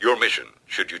permission,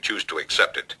 should you choose to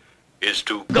accept it, is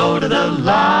to go to the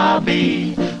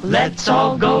lobby. Let's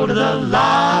all go to the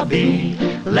lobby.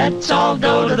 Let's all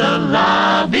go to the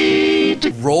lobby.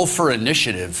 Roll for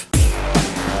initiative.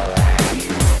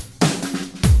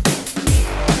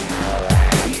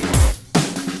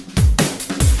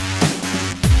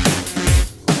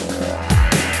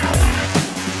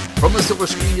 From the silver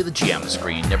screen to the GM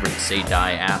screen, Never Say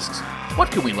Die asks, what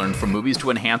can we learn from movies to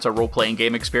enhance our role-playing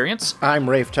game experience? I'm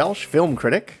Rafe Telsch, film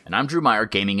critic. And I'm Drew Meyer,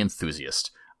 gaming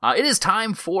enthusiast. It is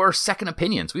time for Second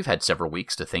Opinions. We've had several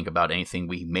weeks to think about anything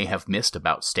we may have missed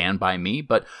about Stand By Me,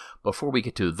 but before we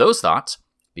get to those thoughts,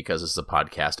 because this is a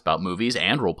podcast about movies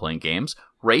and role-playing games,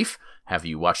 Rafe, have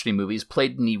you watched any movies,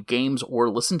 played any games, or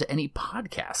listened to any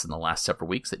podcasts in the last several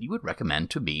weeks that you would recommend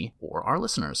to me or our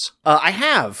listeners? I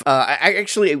have. I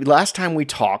actually, last time we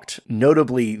talked,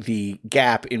 notably the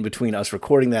gap in between us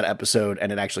recording that episode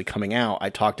and it actually coming out, I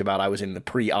talked about I was in the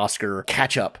pre-Oscar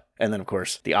catch-up. And then, of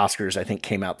course, the Oscars, I think,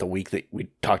 came out the week that we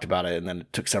talked about it, and then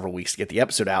it took several weeks to get the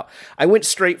episode out. I went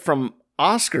straight from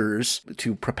Oscars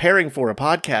to preparing for a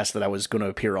podcast that I was going to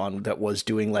appear on that was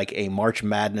doing like a March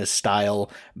Madness style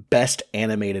best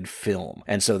animated film.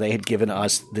 And so they had given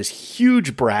us this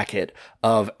huge bracket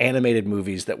of animated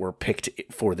movies that were picked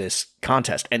for this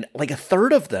contest. And like a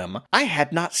third of them I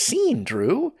had not seen,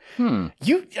 Drew. I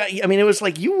mean, it was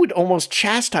like you would almost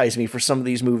chastise me for some of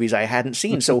these movies I hadn't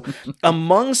seen. So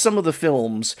among some of the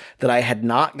films that I had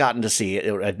not gotten to see,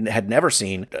 or had never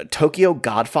seen, Tokyo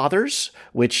Godfathers,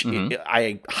 which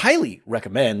I highly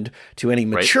recommend to any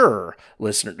mature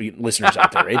listeners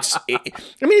out there.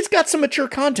 It's got some mature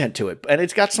content to it, and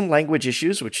it's got some language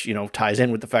issues, which, ties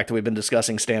in with the fact that we've been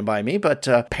discussing Stand By Me, but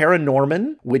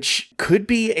Paranorman, which could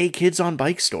be a kids on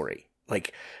bike story.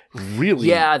 Like, really?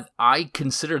 Yeah, I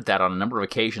considered that on a number of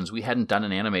occasions. We hadn't done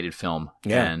an animated film,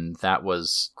 and that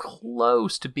was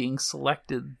close to being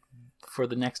selected for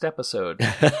the next episode.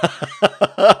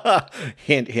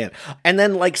 Hint, hint. And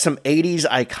then like some 80s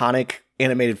iconic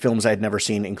animated films I'd never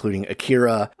seen, including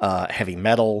Akira, Heavy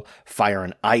Metal, Fire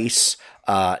and Ice,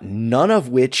 none of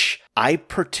which I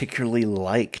particularly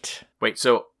liked. Wait,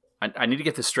 so I need to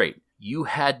get this straight. You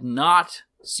had not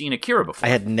seen Akira before?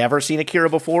 I had never seen Akira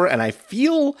before, and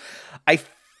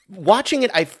watching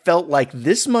it, I felt like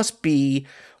this must be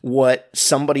what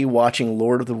somebody watching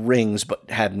Lord of the Rings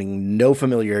but having no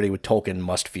familiarity with Tolkien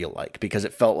must feel like, because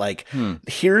it felt like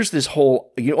here's this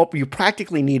whole, you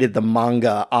practically needed the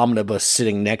manga omnibus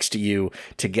sitting next to you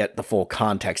to get the full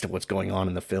context of what's going on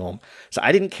in the film. So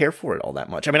I didn't care for it all that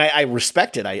much. I mean, I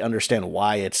respect it. I understand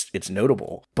why it's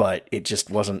notable, but it just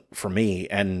wasn't for me.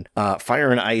 And Fire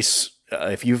and Ice,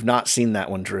 if you've not seen that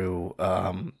one, Drew,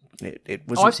 it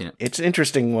was. I've seen it. It's an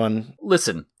interesting one.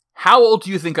 Listen, how old do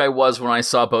you think I was when I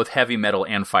saw both Heavy Metal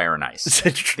and Fire and Ice?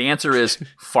 The answer is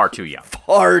far too young.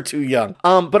 Far too young.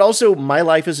 But also, My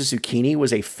Life as a Zucchini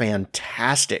was a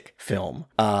fantastic film.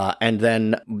 And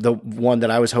then the one that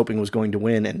I was hoping was going to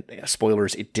win, and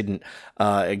spoilers, it didn't,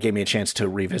 it gave me a chance to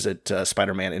revisit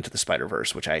Spider-Man Into the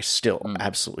Spider-Verse, which I still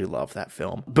absolutely love that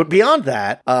film. But beyond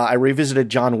that, I revisited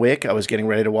John Wick. I was getting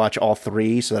ready to watch all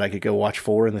three so that I could go watch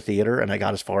 4 in the theater, and I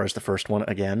got as far as the first one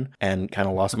again and kind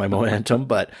of lost my momentum.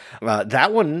 But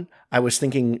that one, I was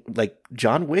thinking, like,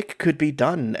 John Wick could be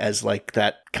done as, like,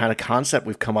 that kind of concept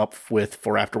we've come up with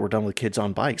for after we're done with Kids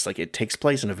on Bikes. Like, it takes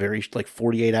place in a very,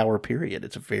 48-hour period.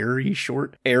 It's a very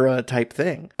short era type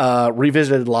thing.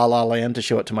 Revisited La La Land to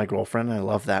show it to my girlfriend. I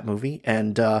love that movie.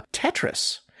 And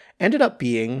Tetris ended up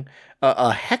being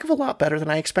a heck of a lot better than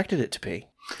I expected it to be.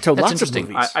 So That's lots of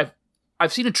interesting. movies.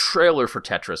 I've seen a trailer for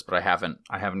Tetris, but I haven't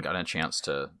gotten a chance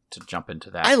to jump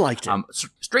into that. I liked it.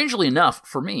 Strangely enough,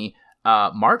 for me,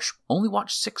 March only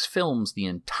watched 6 films the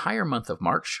entire month of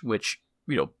March, which,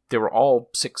 they were all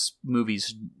 6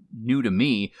 movies new to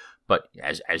me. But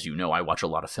as you know, I watch a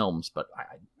lot of films, but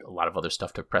a lot of other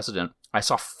stuff took precedent. I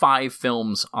saw 5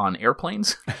 films on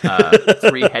airplanes,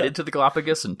 3 headed to the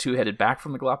Galapagos and 2 headed back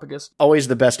from the Galapagos. Always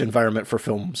the best environment for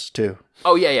films, too.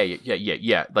 Oh,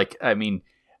 yeah. Like, I mean,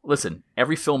 listen,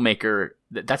 every filmmaker,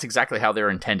 that's exactly how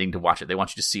they're intending to watch it. They want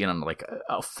you to see it on like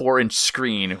a 4-inch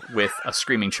screen with a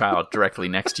screaming child directly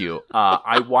next to you.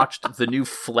 I watched the new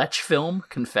Fletch film,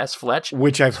 Confess Fletch,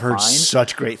 which I've heard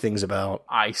such great things about.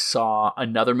 I saw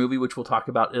another movie, which we'll talk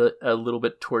about a little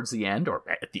bit towards the end, or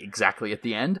exactly at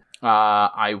the end.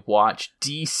 I watched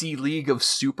DC League of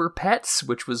Super Pets,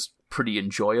 which was pretty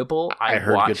enjoyable. I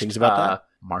heard watched, good things about that.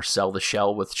 Marcel the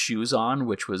Shell with Shoes On,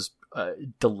 which was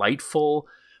delightful,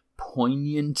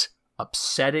 poignant,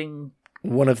 upsetting,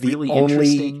 one of the really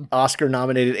only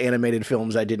Oscar-nominated animated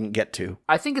films I didn't get to.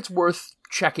 I think it's worth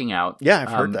checking out. Yeah, I've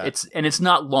heard that. It's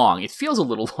not long. It feels a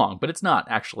little long, but it's not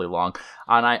actually long.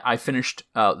 And I finished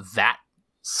that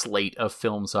slate of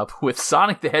films up with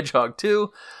Sonic the Hedgehog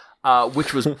 2,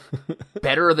 which was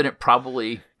better than it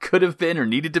probably could have been or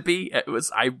needed to be.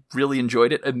 I really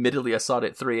enjoyed it. Admittedly, I saw it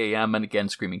at 3 a.m. and again,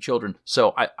 screaming children.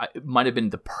 So it might have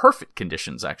been the perfect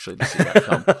conditions, actually, to see that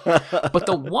film. But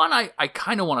the one I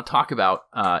kind of want to talk about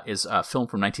is a film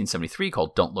from 1973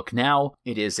 called Don't Look Now.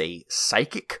 It is a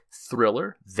psychic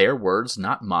thriller, their words,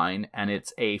 not mine, and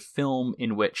it's a film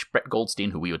in which Brett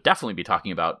Goldstein, who we would definitely be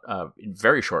talking about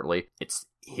very shortly, it's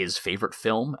his favorite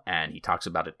film, and he talks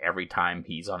about it every time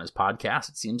he's on his podcast,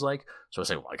 it seems like. So I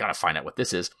say, well, I gotta find out what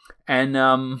this is. And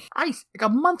like a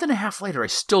month and a half later, I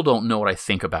still don't know what I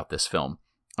think about this film.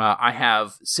 I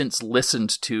have since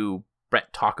listened to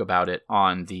Brett talk about it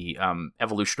on the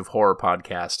Evolution of Horror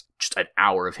podcast, just an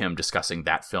hour of him discussing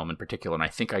that film in particular, and I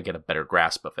think I get a better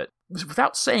grasp of it.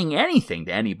 Without saying anything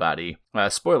to anybody,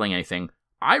 spoiling anything,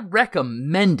 I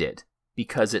recommend it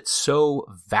because it's so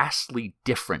vastly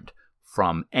different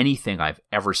from anything I've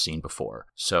ever seen before.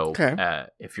 So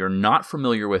if you're not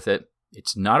familiar with it,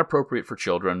 it's not appropriate for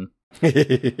children.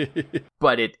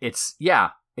 But it's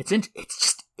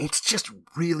just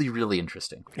really, really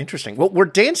interesting. Interesting. Well, we're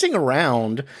dancing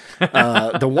around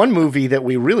the one movie that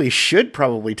we really should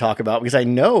probably talk about, because I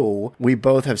know we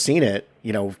both have seen it,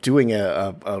 doing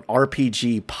a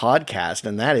RPG podcast,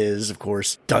 and that is, of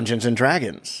course, Dungeons and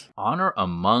Dragons. Honor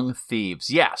Among Thieves.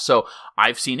 Yeah, so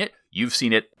I've seen it. You've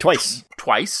seen it twice.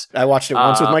 I watched it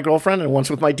once with my girlfriend and once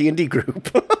with my D&D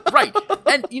group. Right.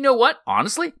 And you know what?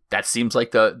 Honestly, that seems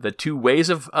like the two ways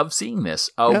of seeing this.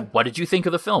 What did you think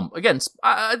of the film? Again,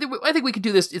 I think we could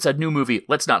do this. It's a new movie.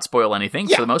 Let's not spoil anything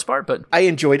for the most part. But I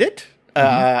enjoyed it.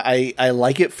 I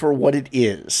like it for what it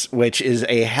is, which is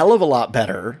a hell of a lot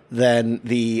better than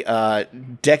the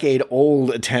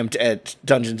decade-old attempt at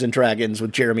Dungeons and Dragons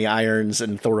with Jeremy Irons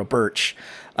and Thora Birch,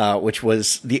 which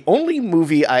was the only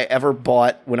movie I ever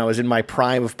bought when I was in my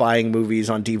prime of buying movies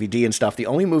on DVD and stuff. The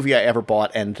only movie I ever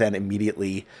bought and then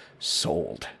immediately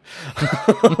sold.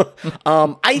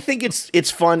 I think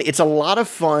it's fun. It's a lot of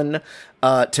fun.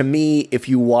 To me, if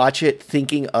you watch it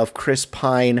thinking of Chris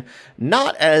Pine,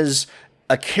 not as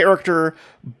a character,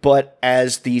 but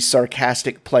as the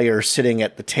sarcastic player sitting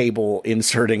at the table,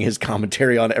 inserting his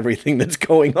commentary on everything that's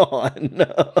going on.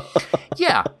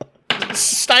 Yeah.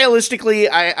 Stylistically,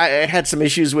 I had some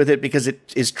issues with it because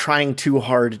it is trying too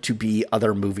hard to be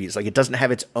other movies. Like, it doesn't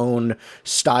have its own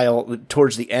style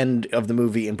towards the end of the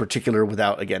movie in particular,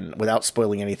 without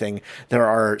spoiling anything. There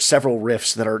are several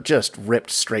riffs that are just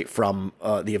ripped straight from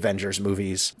the Avengers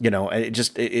movies, and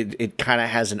it kind of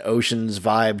has an Ocean's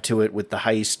vibe to it with the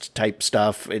heist type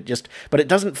stuff. But it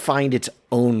doesn't find its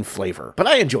own flavor. But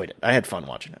I enjoyed it. I had fun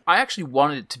watching it. I actually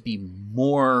wanted it to be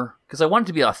more, because I wanted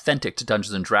to be authentic to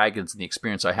Dungeons and Dragons and the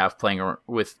experience I have playing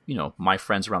with, my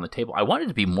friends around the table. I wanted it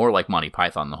to be more like Monty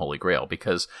Python and the Holy Grail,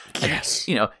 because,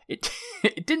 it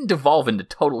didn't devolve into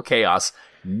total chaos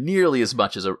nearly as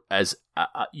much as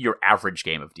your average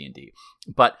game of D&D.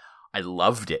 But I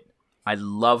loved it. I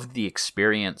loved the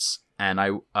experience, and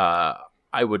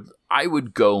I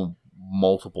would go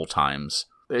multiple times,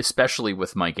 especially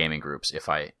with my gaming groups. If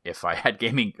I had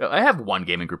gaming, I have one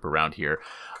gaming group around here.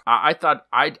 I thought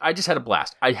I just had a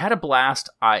blast. I had a blast.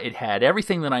 It had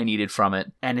everything that I needed from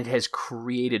it, and it has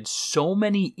created so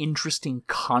many interesting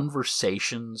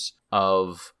conversations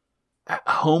of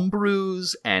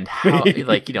homebrews and how,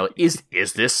 is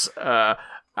this?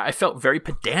 I felt very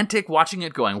pedantic watching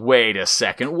it, going, wait a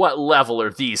second, what level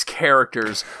are these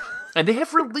characters? And they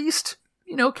have released,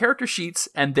 character sheets,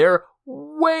 and they're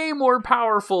way more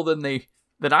powerful than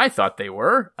I thought they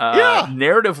were.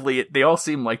 Narratively, they all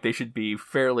seem like they should be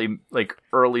fairly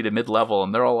early to mid-level,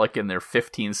 and they're all in their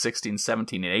 15, 16,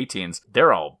 17, and 18s.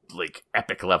 They're all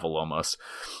epic level almost.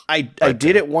 I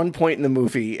did at one point in the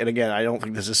movie, and again, I don't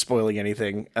think this is spoiling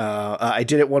anything. I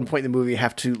did at one point in the movie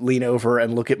have to lean over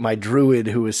and look at my druid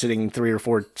who was sitting 3 or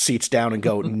 4 seats down and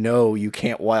go, no, you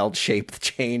can't wild shape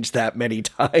change that many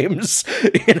times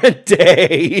in a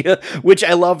day. Which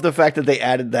I love the fact that they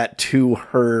added that to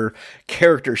her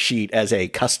character sheet as a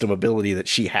custom ability that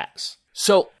she has.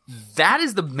 So that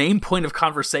is the main point of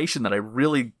conversation that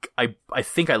I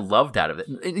think I loved out of it.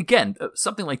 And again,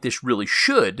 something like this really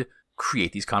should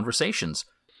create these conversations.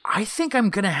 I think I'm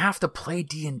going to have to play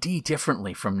D&D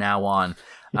differently from now on.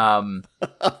 I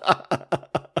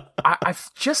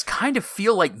just kind of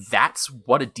feel like that's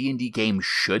what a D&D game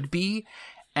should be.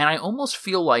 And I almost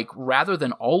feel like rather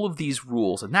than all of these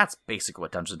rules, and that's basically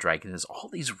what Dungeons & Dragons is, all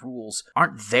these rules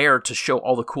aren't there to show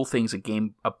all the cool things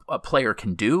a player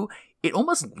can do. It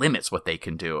almost limits what they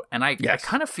can do. And I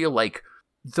kind of feel like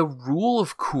the rule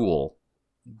of cool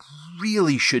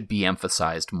really should be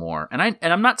emphasized more. And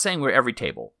I'm not saying we're every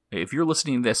table. If you're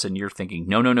listening to this and you're thinking,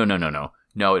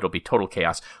 no, it'll be total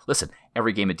chaos. Listen,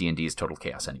 every game of D&D is total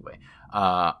chaos anyway.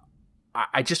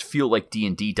 I just feel like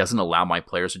D&D doesn't allow my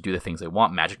players to do the things they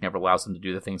want. Magic never allows them to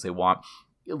do the things they want.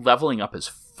 Leveling up is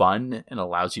fun and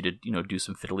allows you to, do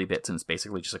some fiddly bits, and it's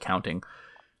basically just accounting.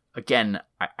 Again,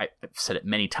 I've said it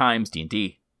many times,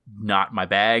 D&D, not my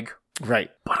bag. Right.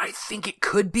 But I think it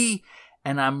could be.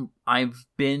 And I've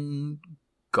been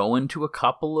going to a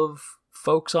couple of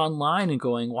folks online and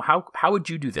going, well, how would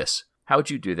you do this? How would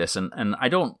you do this? And I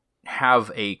don't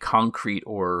have a concrete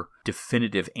or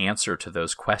definitive answer to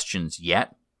those questions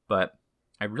yet, but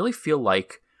I really feel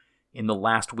like in the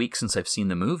last week since I've seen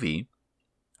the movie,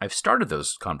 I've started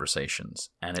those conversations,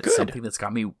 and it's something that's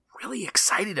got me really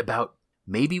excited about.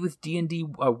 Maybe with D&D,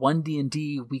 one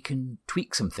D&D, we can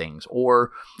tweak some things,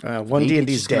 or one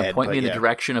D&D is dead. Point me in the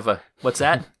direction of what's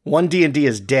that? One D&D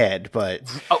is dead, but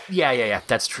yeah.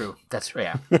 That's true. That's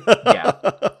yeah.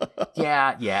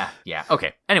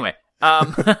 Okay. Anyway,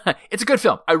 it's a good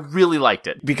film. I really liked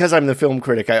it. Because I'm the film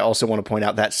critic, I also want to point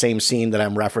out that same scene that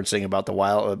I'm referencing about the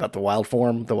wild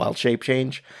form, the wild shape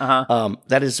change.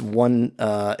 That is one,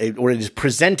 it is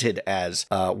presented as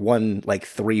one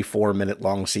 3-4 minute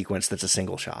long sequence that's a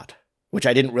single shot, which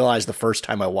I didn't realize the first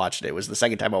time I watched it. It was the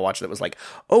second time I watched it. It was like,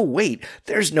 oh wait,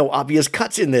 there's no obvious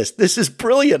cuts in this. This is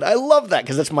brilliant. I love that,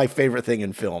 because that's my favorite thing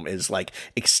in film is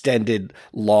extended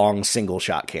long single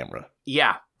shot camera.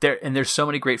 Yeah. There's so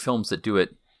many great films that do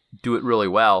it really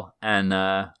well, and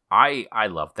I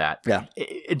love that. Yeah.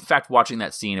 In fact, watching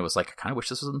that scene, it was like, I kind of wish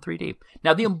this was in 3D.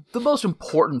 Now, the most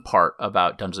important part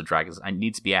about Dungeons and Dragons, I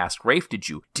need to be asked, Rafe, did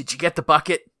you get the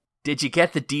bucket? Did you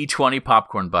get the D20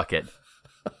 popcorn bucket?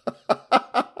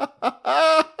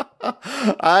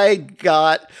 I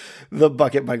got the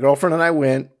bucket. My girlfriend and I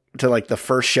went to the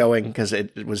first showing, because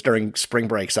it was during spring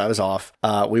break, so I was off.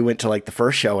 We went to the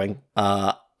first showing.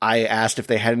 I asked if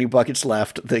they had any buckets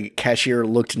left. The cashier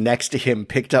looked next to him,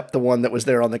 picked up the one that was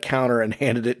there on the counter, and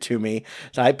handed it to me.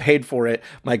 So I paid for it.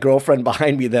 My girlfriend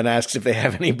behind me then asks if they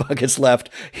have any buckets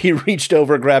left. He reached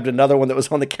over, grabbed another one that was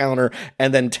on the counter,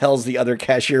 and then tells the other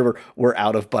cashier, we're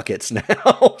out of buckets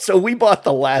now. So we bought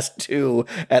the last two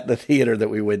at the theater that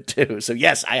we went to. So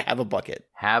yes, I have a bucket.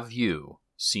 Have you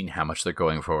seen how much they're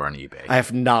going for on eBay? I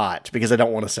have not, because I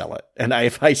don't want to sell it. And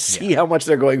if I see how much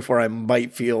they're going for, I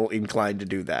might feel inclined to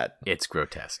do that. It's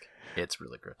grotesque. It's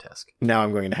really grotesque. Now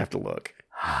I'm going to have to look.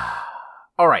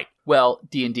 All right. Well,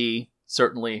 D&D,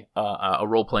 certainly a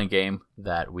role-playing game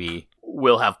that we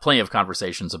will have plenty of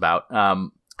conversations about.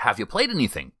 Have you played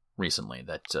anything recently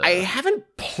that I haven't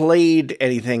played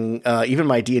anything. Even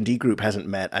my D&D group hasn't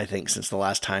met, I think, since the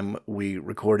last time we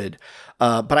recorded.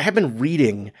 But I have been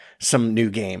reading some new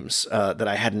games that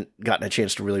I hadn't gotten a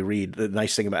chance to really read. The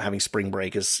nice thing about having spring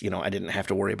break is, I didn't have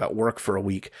to worry about work for a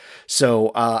week.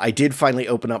 So I did finally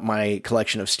open up my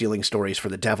collection of Stealing Stories for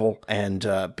the Devil, and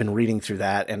been reading through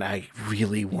that, and I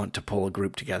really want to pull a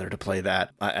group together to play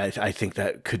that. I think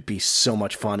that could be so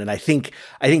much fun, and I think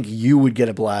you would get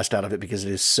a blast out of it, because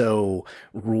it is so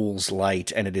rules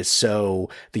light, and it is so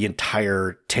the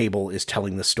entire table is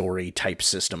telling the story type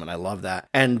system, and I love that.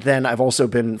 And then I've also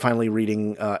been finally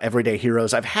reading Everyday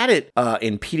Heroes. I've had it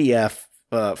in PDF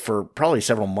for probably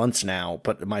several months now,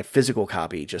 but my physical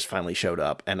copy just finally showed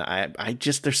up, and I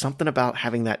just, there's something about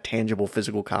having that tangible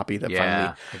physical copy that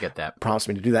finally I get that. prompts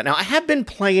me to do that. Now, I have been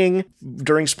playing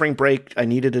during spring break. I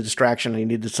needed a distraction. I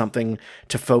needed something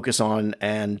to focus on,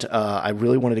 and I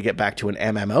really wanted to get back to an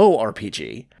MMO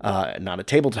RPG, not a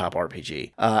tabletop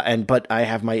RPG. But I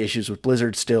have my issues with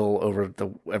Blizzard still over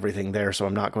everything there, so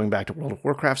I'm not going back to World of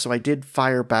Warcraft. So I did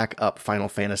fire back up Final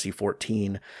Fantasy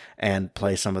XIV and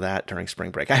play some of that during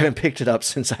spring break. I haven't picked it up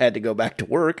since I had to go back to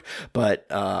work, but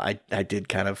I did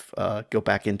kind of go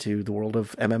back into the world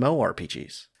of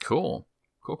MMORPGs. Cool.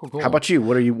 How about you?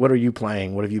 What are you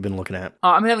playing? What have you been looking at?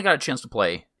 I haven't got a chance to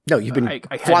play. No, you've been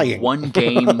I flying. had one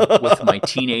game with my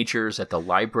teenagers at the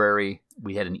library.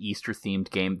 We had an Easter-themed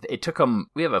game.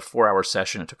 We have a 4-hour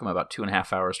session. It took them about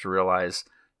 2.5 hours to realize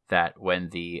that when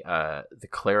the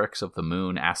clerics of the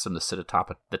moon asked them to sit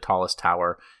atop the tallest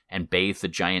tower and bathe the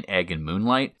giant egg in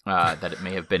moonlight, that it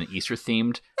may have been Easter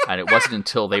themed. And it wasn't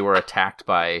until they were attacked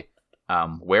by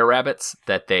were-rabbits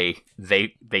that they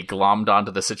glommed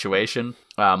onto the situation.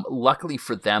 Luckily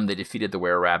for them, they defeated the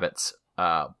were-rabbits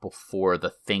before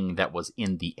the thing that was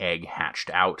in the egg hatched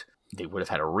out. They would have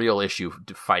had a real issue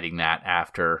fighting that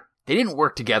after. They didn't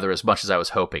work together as much as I was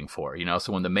hoping for,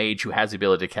 So when the mage who has the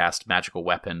ability to cast magical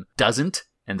weapon doesn't,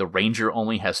 and the ranger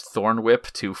only has Thorn Whip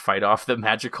to fight off the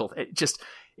magical,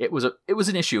 it it was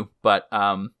an issue, but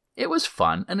it was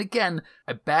fun. And again,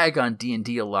 I bag on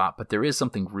D&D a lot, but there is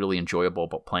something really enjoyable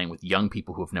about playing with young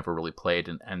people who have never really played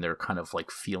and they're kind of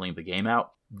like feeling the game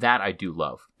out. That I do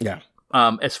love. Yeah.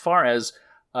 As far as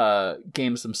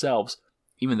games themselves,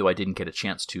 even though I didn't get a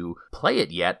chance to play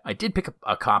it yet, I did pick up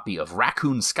a copy of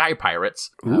Raccoon Sky Pirates,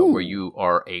 where you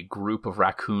are a group of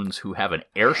raccoons who have an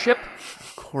airship.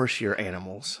 Of course you're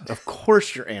animals. Of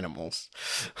course you're animals.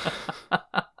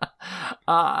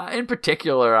 In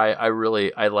particular, I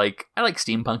like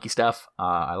steampunky stuff.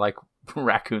 I like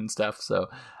raccoon stuff. So,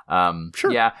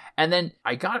 Sure. Yeah. And then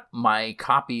I got my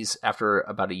copies after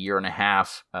about a year and a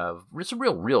half of some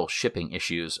real shipping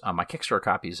issues. My Kickstarter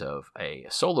copies of a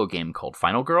solo game called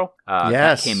Final Girl.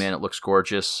 Yes. That came in. It looks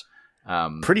gorgeous.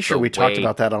 Pretty sure we talked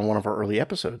about that on one of our early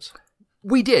episodes.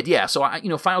 We did, yeah. So,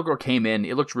 Final Girl came in.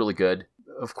 It looked really good.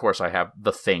 Of course, I have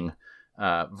the Thing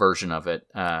version of it.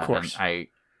 Of course. And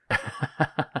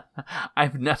I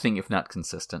have nothing if not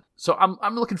consistent. So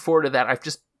I'm looking forward to that. I've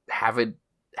just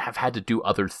have had to do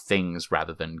other things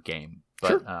rather than game.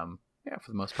 But Sure. Yeah,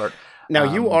 for the most part. Now,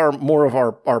 you are more of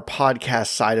our podcast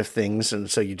side of things,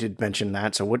 and so you did mention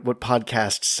that. So what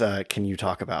podcasts can you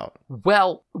talk about?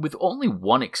 Well, with only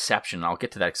one exception, I'll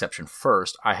get to that exception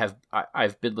first.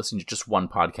 I've been listening to just one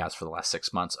podcast for the last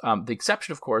 6 months. The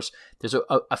exception, of course, there's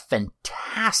a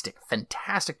fantastic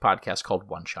podcast called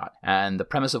One Shot. And the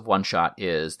premise of One Shot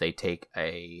is they take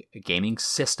a gaming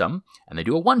system and they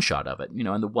do a one shot of it.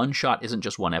 And the one shot isn't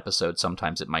just one episode.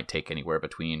 Sometimes it might take anywhere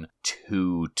between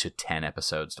 2 to 10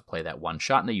 episodes to play that one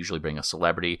shot, and they usually bring a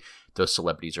celebrity. Those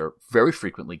celebrities are very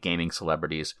frequently gaming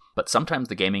celebrities, but sometimes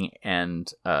the gaming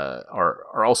and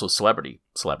are also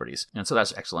celebrities, and so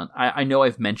that's excellent. I know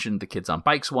I've mentioned the Kids on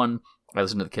Bikes one. I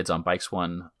listen to the Kids on Bikes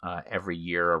one every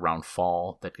year around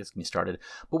fall. That gets me started.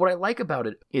 But what I like about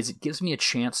it is it gives me a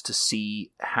chance to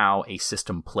see how a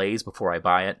system plays before I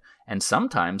buy it, and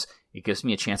sometimes it gives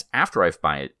me a chance after I've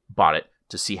bought it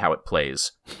to see how it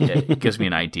plays. It gives me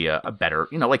an idea, a better,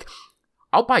 like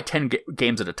I'll buy 10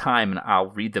 games at a time and I'll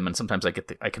read them, and sometimes I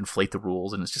conflate the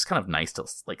rules, and it's just kind of nice to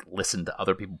like listen to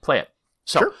other people play it.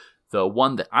 So Sure. The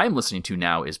one that I'm listening to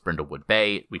now is Brindlewood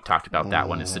Bay. We talked about that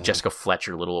one. It's the Jessica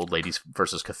Fletcher Little Old Ladies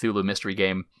versus Cthulhu mystery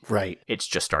game. Right. It's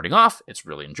just starting off. It's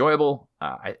really enjoyable.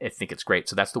 I think it's great.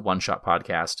 So that's the One Shot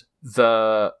podcast.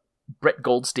 The Brett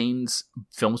Goldstein's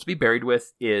Films to be Buried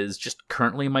With is just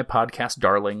currently my podcast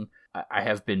darling. I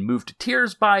have been moved to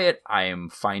tears by it. I am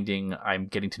finding I'm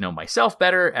getting to know myself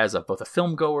better as both a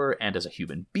film goer and as a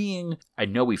human being. I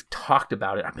know we've talked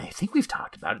about it. I think we've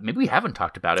talked about it. Maybe we haven't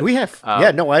talked about it. We have. I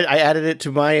added it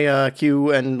to my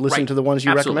queue and listened to the ones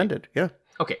you recommended. Yeah.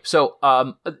 Okay, so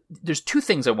there's two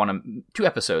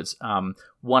episodes.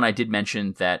 One, I did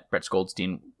mention that Brett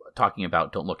Goldstein talking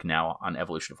about Don't Look Now on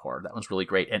Evolution of Horror. That one's really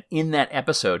great. And in that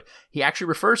episode, he actually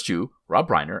refers to Rob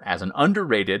Reiner as an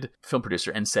underrated film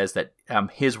producer and says that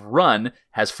his run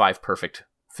has 5 perfect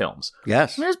films.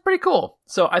 Yes. And it's pretty cool.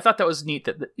 So I thought that was neat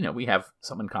that we have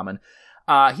something in common.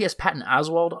 He has Patton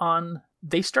Oswalt on.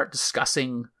 They start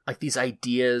discussing like these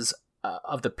ideas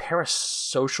of the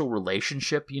parasocial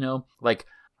relationship, like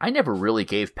I never really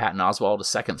gave Patton Oswalt a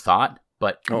second thought,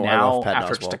 but now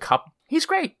after just a couple, he's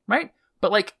great, right?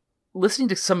 But like listening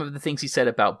to some of the things he said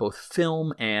about both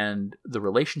film and the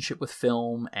relationship with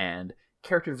film and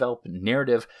character development,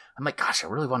 narrative, I'm like, gosh, I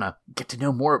really want to get to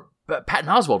know more about Patton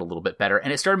Oswalt a little bit better.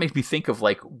 And it started making me think of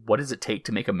like, what does it take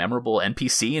to make a memorable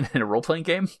NPC in a role-playing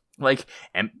game? Like,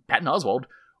 and Patton Oswalt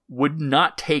would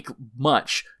not take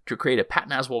much to create a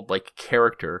Patton Oswalt-like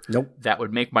character that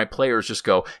would make my players just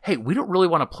go, hey, we don't really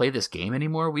want to play this game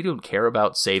anymore. We don't care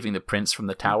about saving the prince from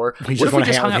the tower. What if we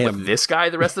just hung out with this guy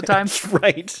the rest of the time?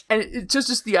 Right. And it's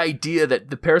just the idea that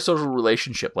the parasocial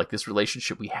relationship, like this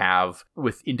relationship we have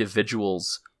with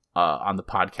individuals on the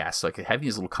podcast, like having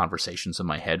these little conversations in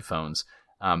my headphones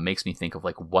makes me think of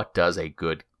like, what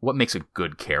makes a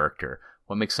good character?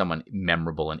 What makes someone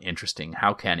memorable and interesting?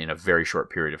 How can, in a very short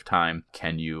period of time,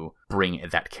 can you bring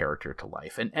that character to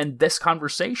life? And this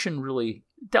conversation really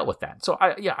dealt with that. So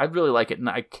I really like it, and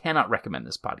I cannot recommend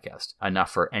this podcast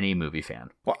enough for any movie fan.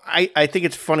 Well, I think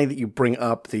it's funny that you bring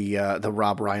up the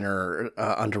Rob Reiner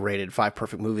underrated 5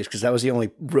 perfect movies, because that was the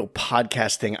only real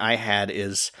podcast thing I had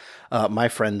is my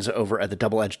friends over at the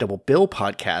Double Edge Double Bill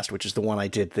podcast, which is the one I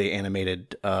did the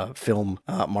animated film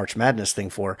March Madness thing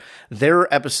for.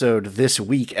 Their episode this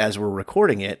week, as we're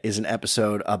recording it, is an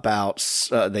episode about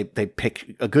they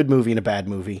pick a good movie and a bad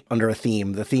movie under a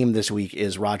theme. The theme this week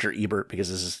is Roger Ebert,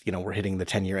 because this is, we're hitting the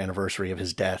 10-year anniversary of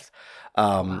his death.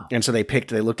 And so they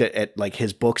looked at like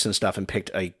his books and stuff and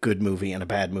picked a good movie and a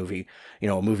bad movie, you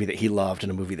know, a movie that he loved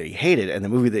and a movie that he hated. And the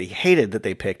movie that he hated that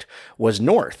they picked was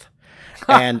North.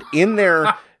 And in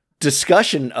their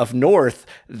discussion of North,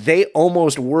 they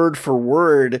almost word for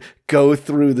word go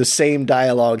through the same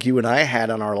dialogue you and I had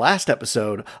on our last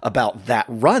episode about that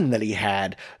run that he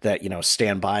had, that, you know,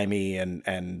 Stand By Me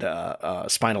and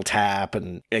Spinal Tap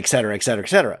and et cetera, et cetera, et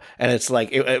cetera. And it's like,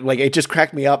 it just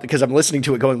cracked me up because I'm listening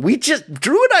to it going,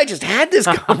 Drew and I just had this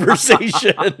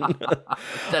conversation.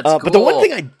 That's cool. But the one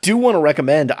thing I do want to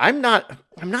recommend, I'm not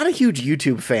a huge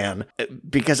YouTube fan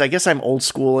because I guess I'm old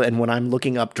school, and when I'm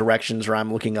looking up directions or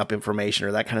I'm looking up information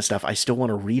or that kind of stuff, I still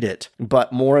want to read it.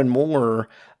 But more and more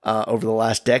over the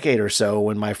last decade or so,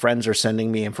 when my friends are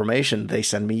sending me information, they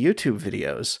send me YouTube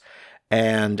videos.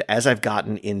 And as I've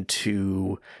gotten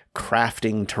into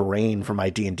crafting terrain for my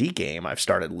D&D game, I've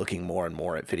started looking more and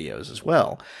more at videos as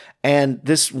well. And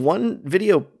this one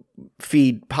video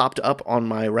feed popped up on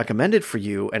my recommended for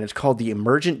you, and it's called The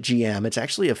Emergent GM. It's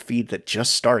actually a feed that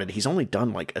just started. He's only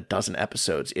done like a dozen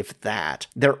episodes, if that.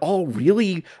 They're all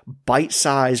really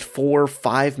bite-sized,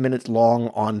 4-5 minutes long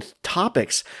on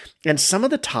topics. And some of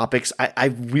the topics, I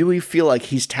really feel like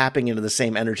he's tapping into the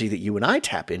same energy that you and I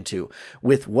tap into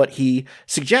with what he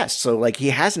suggests. So like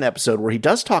he has an episode where he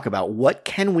does talk about what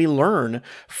can we learn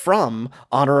from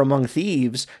Honor Among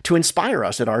Thieves to inspire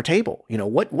us at our table? You know,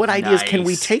 what ideas can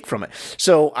we take from it?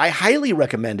 So I highly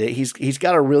recommend it. He's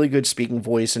got a really good speaking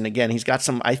voice. And again, he's got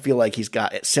I feel like he's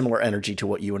got similar energy to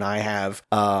what you and I have,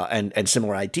 and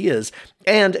similar ideas.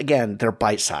 And again, they're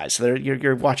bite-sized. So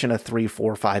you're watching a 3,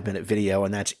 4, 5 minute video,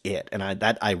 and that's it. And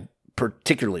I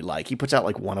particularly like. He puts out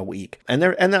like one a week, and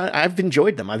I've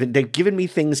enjoyed them. They've given me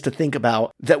things to think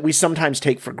about that we sometimes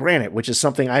take for granted, which is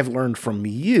something I've learned from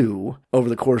you over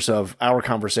the course of our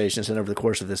conversations and over the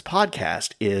course of this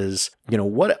podcast is, you know,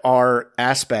 what are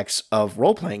aspects of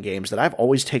role-playing games that I've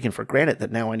always taken for granted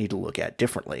that now I need to look at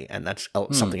differently. And that's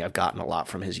something I've gotten a lot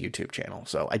from his YouTube channel.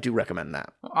 So I do recommend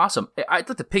that. Awesome. I'd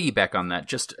like to piggyback on that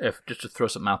just to throw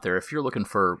something out there. If you're looking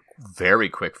for very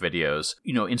quick videos,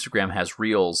 you know, Instagram has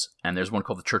Reels, and there's one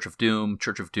called the Church of Doom.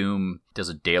 Church of Doom does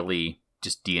a daily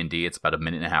just D&D. It's about 1.5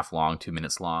 minutes long, 2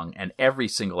 minutes long, and every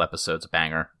single episode's a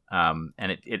banger. And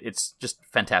it's just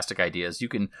fantastic ideas. You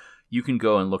can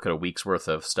go and look at a week's worth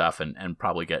of stuff and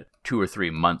probably get 2 or 3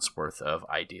 months worth of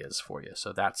ideas for you.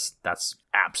 So that's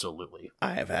absolutely.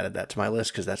 I have added that to my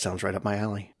list because that sounds right up my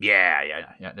alley. Yeah,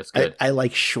 that's good. I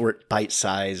like short,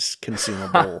 bite-size,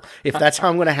 consumable. If that's how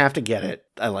I'm going to have to get it,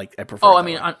 I prefer. Oh, I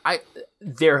mean,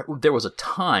 there was a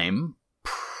time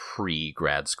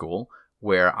pre-grad school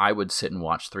where I would sit and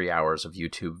watch 3 hours of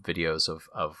YouTube videos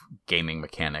of gaming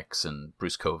mechanics and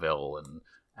Bruce Coville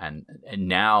and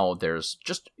now there's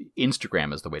just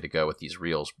Instagram is the way to go with these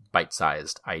reels,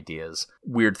 bite-sized ideas.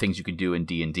 Weird things you can do in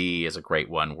D&D is a great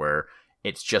one where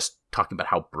it's just talking about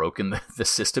how broken the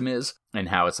system is and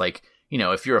how it's like, you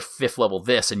know, if you're a 5th level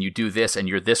this and you do this and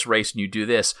you're this race and you do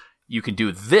this, you can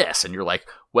do this. And you're like,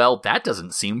 well, that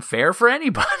doesn't seem fair for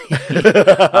anybody.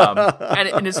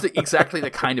 And it's exactly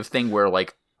the kind of thing where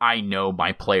like, I know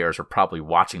my players are probably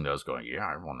watching those going, yeah,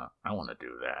 I want to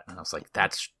do that. And I was like,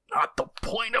 that's not the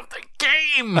point of the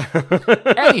game.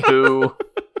 Anywho,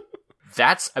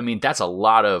 that's a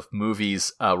lot of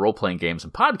movies, role-playing games,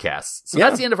 and podcasts. So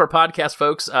that's the end of our podcast,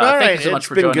 folks. Thank you so much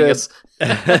for joining us.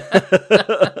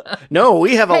 No,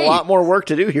 we have a lot more work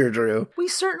to do here, Drew. We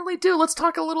certainly do. Let's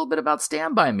talk a little bit about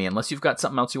Stand By Me, unless you've got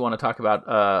something else you want to talk about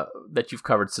that you've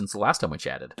covered since the last time we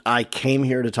chatted. I came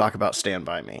here to talk about Stand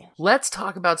By Me. Let's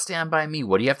talk about Stand By Me.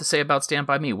 What do you have to say about Stand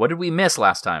By Me? What did we miss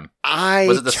last time?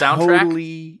 Was it the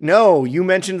soundtrack? No, you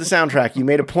mentioned the soundtrack. You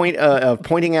made a point of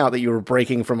pointing out that you were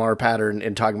breaking from our pattern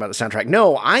in talking about the soundtrack.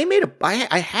 No,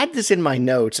 I had this in my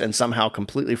notes and somehow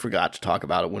completely forgot to talk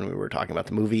about it when we were talking about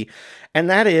the movie. And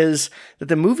that is that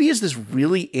the movie is this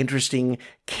really interesting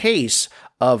case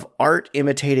of art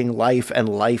imitating life and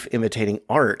life imitating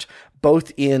art,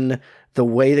 both in the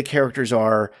way the characters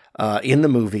are in the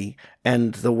movie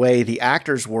and the way the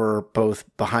actors were both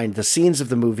behind the scenes of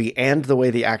the movie and the way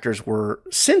the actors were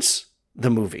since the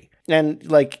movie. And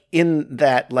like in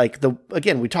that, like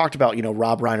again, we talked about, you know,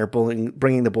 Rob Reiner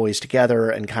bringing the boys together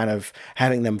and kind of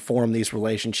having them form these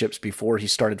relationships before he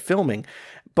started filming.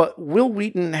 But Wil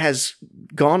Wheaton has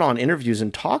gone on interviews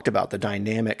and talked about the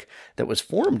dynamic that was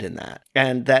formed in that.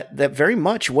 And that very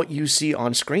much what you see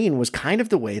on screen was kind of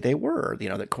the way they were. You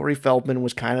know, that Corey Feldman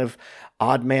was kind of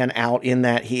odd man out in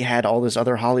that he had all this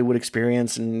other Hollywood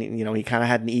experience, and he kind of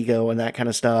had an ego and that kind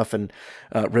of stuff. And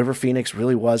River Phoenix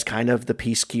really was kind of the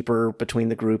peacekeeper between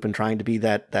the group and trying to be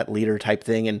that leader type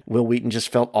thing. And Wil Wheaton just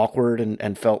felt awkward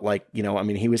and felt like,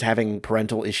 he was having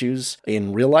parental issues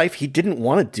in real life. He didn't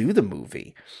want to do the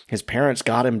movie. His parents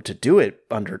got him to do it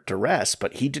under duress,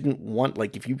 but he didn't want,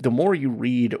 the more you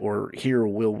read or hear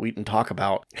Wil Wheaton talk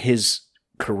about his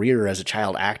career as a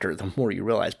child actor, the more you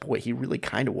realize, boy, he really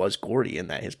kind of was Gordy in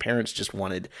that his parents just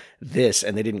wanted this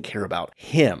and they didn't care about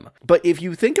him. But if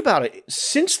you think about it,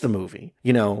 since the movie,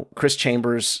 Chris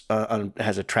Chambers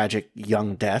has a tragic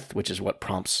young death, which is what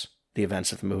prompts the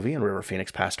events of the movie, and River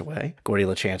Phoenix passed away. Gordy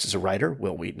LaChance is a writer.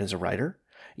 Wil Wheaton is a writer.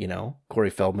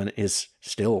 Corey Feldman is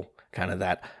still kind of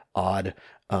that odd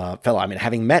fellow. I mean,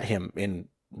 having met him in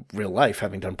real life,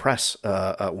 having done press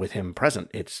with him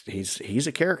present, he's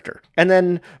a character. And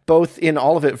then both in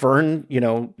all of it, Vern,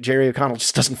 Jerry O'Connell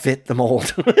just doesn't fit the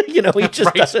mold. He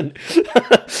just doesn't.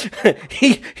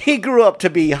 he grew up to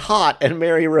be hot and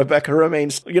marry Rebecca Romaine.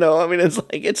 It's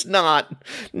like, it's not.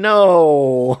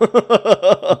 No.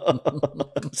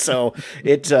 So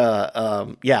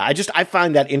I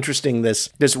find that interesting,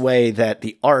 this way that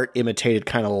the art imitated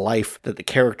kind of life that the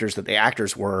characters, that the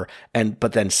actors were,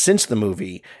 but then since the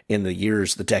movie, in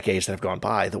the decades that have gone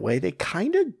by, the way they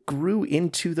kind of grew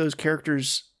into those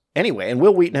characters anyway. And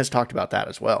Wil Wheaton has talked about that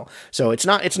as well. So it's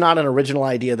not an original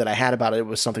idea that I had about it. It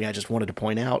was something I just wanted to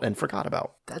point out and forgot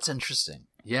about. That's interesting.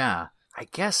 Yeah. I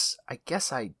guess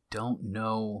I don't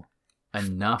know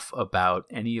enough about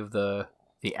any of the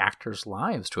actors'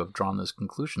 lives to have drawn those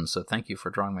conclusions. So thank you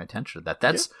for drawing my attention to that.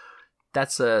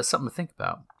 That's something to think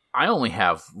about. I only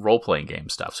have role-playing game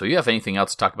stuff, so you have anything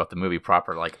else to talk about the movie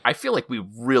proper? I feel like we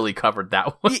really covered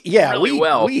that one really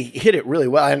well. We hit it really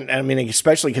well, and I mean,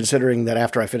 especially considering that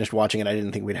after I finished watching it, I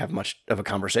didn't think we'd have much of a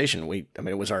conversation.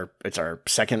 It's our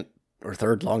second or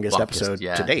third longest episode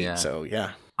to date, yeah. So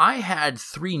yeah. I had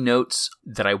 3 notes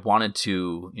that I wanted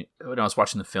to, when I was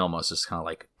watching the film, I was just kind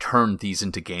of turn these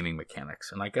into gaming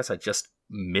mechanics, and I guess I just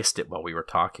missed it while we were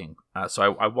talking.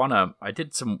 So I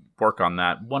did some work on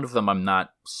that. One of them I'm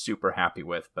not super happy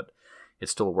with, but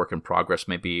it's still a work in progress.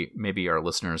 Maybe our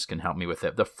listeners can help me with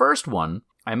it. The first one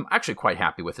I'm actually quite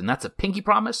happy with, and that's a pinky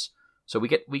promise. So we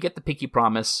get the pinky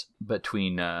promise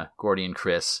between Gordy and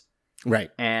Chris.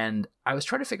 Right. And I was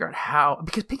trying to figure out how,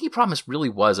 because pinky promise really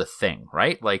was a thing,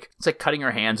 right? It's like cutting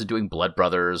our hands and doing blood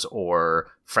brothers or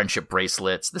friendship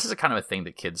bracelets. This is a kind of a thing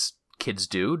that kids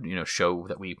do, show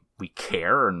that we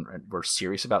care and we're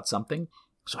serious about something.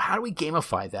 So how do we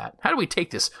gamify that? How do we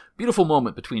take this beautiful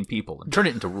moment between people and turn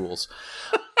it into rules?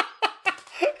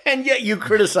 And yet you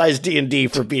criticize D&D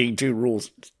for being too rule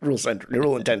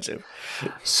intensive.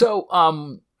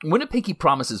 So, when a pinky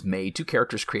promise is made, 2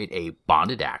 characters create a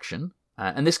bonded action,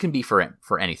 and this can be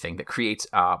for anything that creates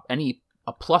a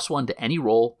 +1 to any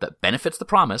roll that benefits the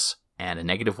promise, and a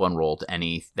 -1 roll to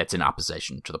any that's in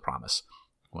opposition to the promise.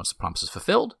 Once the promise is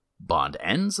fulfilled, bond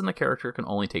ends, and the character can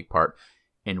only take part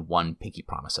in 1 pinky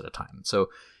promise at a time. So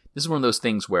this is one of those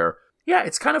things where, yeah,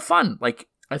 it's kind of fun.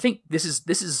 I think this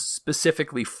is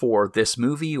specifically for this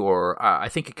movie, or I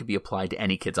think it could be applied to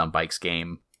any Kids on Bikes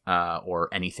game, or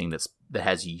anything that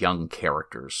has young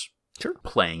characters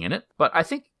playing in it. But I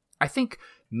think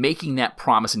making that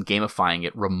promise and gamifying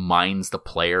it reminds the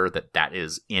player that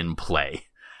is in play,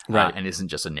 right, and isn't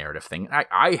just a narrative thing.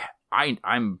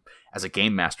 I'm as a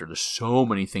game master, there's so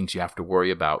many things you have to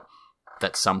worry about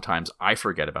that sometimes I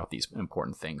forget about these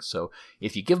important things. So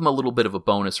if you give them a little bit of a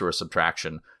bonus or a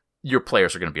subtraction, your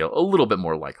players are going to be a little bit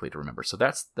more likely to remember. So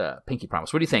that's the pinky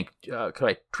promise. What do you think? Could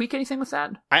I tweak anything with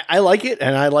that? I like it,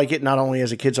 and I like it not only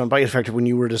as a Kids on Bike. In fact, when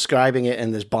you were describing it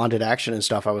and this bonded action and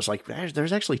stuff, I was like,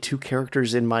 there's actually 2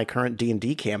 characters in my current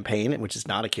D&D campaign, which is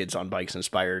not a Kids on Bikes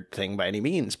inspired thing by any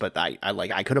means, but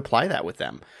I could apply that with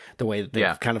them, the way that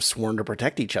they've kind of sworn to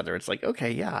protect each other. It's like,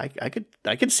 okay, yeah,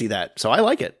 I could see that. So I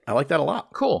like it. I like that a lot.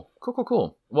 Cool.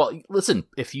 Well, listen,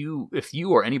 if you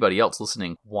or anybody else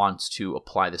listening wants to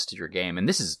apply this to your game, and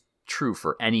this is true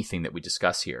for anything that we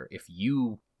discuss here, if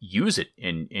you use it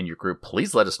in your group,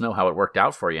 please let us know how it worked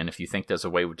out for you, and if you think there's a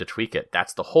way to tweak it.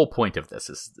 That's the whole point of this,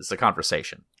 is a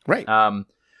conversation. Right.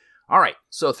 All right,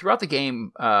 so throughout the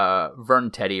game, Vern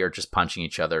and Teddy are just punching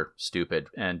each other, stupid,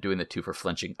 and doing the 2 for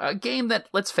flinching. A game that,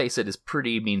 let's face it, is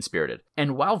pretty mean-spirited.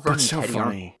 And while Vern and Teddy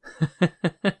funny.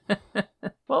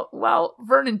 While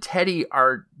Vern and Teddy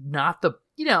are not the,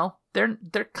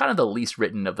 they're kind of the least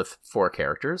written of the 4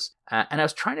 characters. And I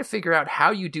was trying to figure out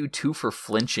how you do 2 for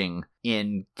flinching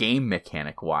in game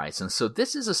mechanic wise. And so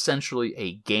this is essentially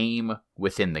a game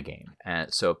within the game.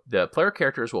 So the player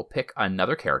characters will pick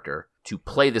another character to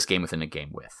play this game within a game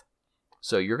with.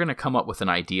 So you're going to come up with an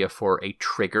idea for a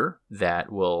trigger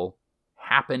that will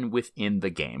happen within the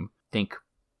game. Think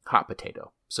hot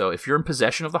potato. So if you're in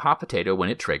possession of the hot potato when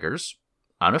it triggers,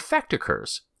 an effect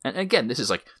occurs. And again, this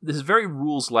is very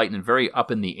rules light and very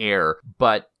up in the air,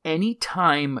 but any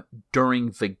time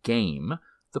during the game,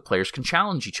 the players can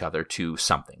challenge each other to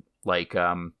something, like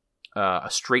a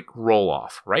straight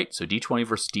roll-off, right? So D20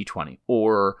 versus D20.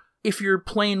 Or if you're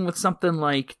playing with something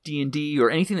like D&D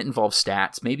or anything that involves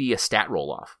stats, maybe a stat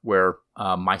roll-off, where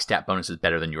my stat bonus is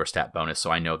better than your stat bonus, so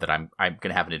I know that I'm going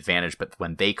to have an advantage, but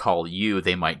when they call you,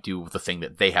 they might do the thing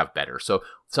that they have better. So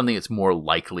something that's more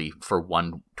likely for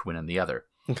one to win than the other.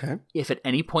 Okay. If at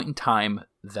any point in time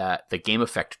that the game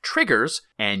effect triggers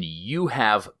and you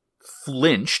have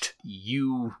flinched,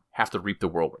 you have to reap the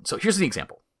whirlwind. So here's the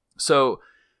example. So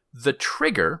the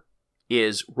trigger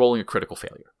is rolling a critical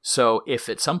failure. So if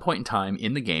at some point in time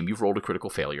in the game you've rolled a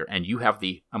critical failure and you have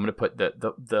I'm going to put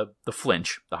the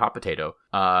flinch, the hot potato,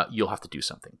 you'll have to do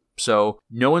something. So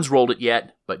no one's rolled it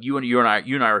yet, but you and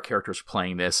I are characters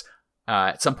playing this.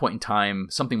 At some point in time,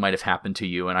 something might have happened to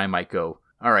you, and I might go,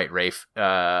 all right, Rafe,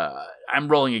 I'm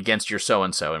rolling against your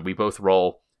so-and-so, and we both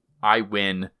roll. I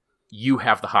win. You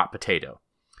have the hot potato.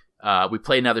 We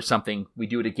play another something. We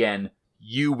do it again.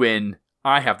 You win.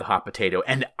 I have the hot potato,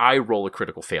 and I roll a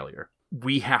critical failure.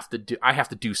 I have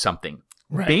to do something.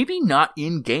 Right. Maybe not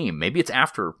in game. Maybe it's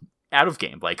out of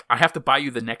game. Like, I have to buy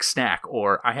you the next snack,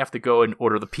 or I have to go and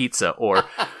order the pizza, or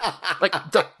like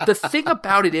the thing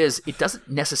about it is it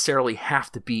doesn't necessarily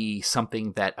have to be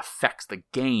something that affects the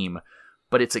game.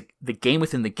 But it's the game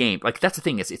within the game. Like, that's the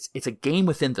thing, is it's a game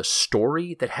within the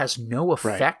story that has no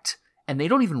effect, right. And they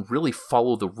don't even really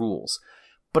follow the rules.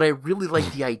 But I really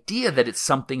like the idea that it's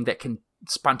something that can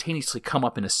spontaneously come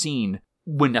up in a scene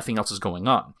when nothing else is going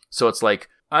on. So it's like,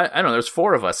 I don't know, there's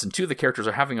 4 of us, and 2 of the characters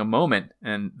are having a moment,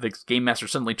 and the game master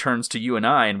suddenly turns to you and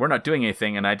I, and we're not doing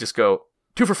anything, and I just go,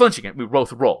 2 for flinching it, we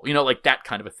both roll. You know, like that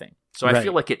kind of a thing. So I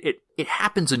feel like it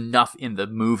happens enough in the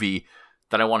movie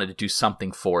that I wanted to do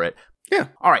something for it. Yeah.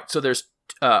 All right. So there's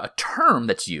a term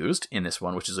that's used in this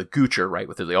one, which is a goocher, right?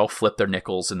 Where they all flip their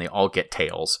nickels and they all get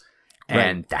tails.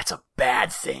 And that's a bad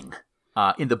thing.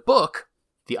 In the book,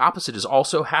 the opposite is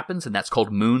also happens, and that's called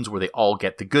moons, where they all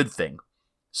get the good thing.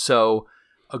 So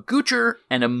a goocher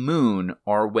and a moon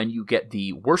are when you get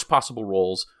the worst possible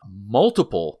rolls,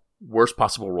 multiple worst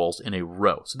possible rolls in a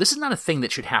row. So this is not a thing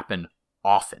that should happen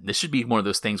often. This should be one of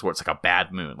those things where it's like a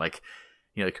bad moon. Like,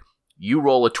 you know, like, you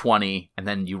roll a 20, and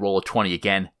then you roll a 20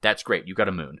 again. That's great. You got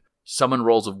a moon. Someone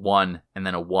rolls a 1, and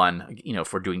then a 1. You know,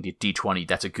 if we're doing D20,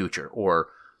 that's a goocher. Or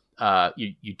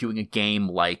you're doing a game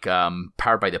like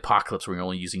Powered by the Apocalypse, where you're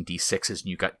only using D6s, and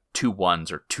you got 2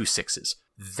 1s or 2 6s.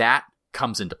 That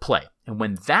comes into play. And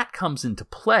when that comes into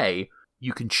play,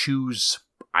 you can choose,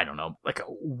 I don't know, like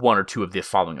 1 or 2 of the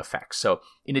following effects. So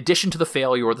in addition to the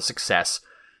failure or the success,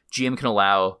 GM can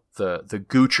allow the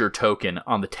goocher token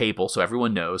on the table so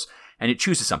everyone knows, and it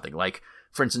chooses something. Like,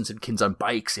 for instance, in Kids on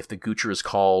Bikes, if the goocher is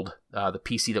called, the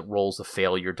PC that rolls the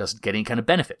failure doesn't get any kind of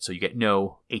benefit. So you get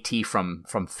no AT from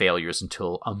failures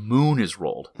until a moon is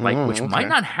rolled, which might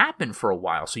not happen for a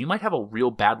while. So you might have a real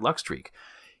bad luck streak.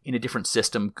 In a different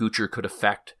system, goocher could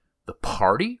affect the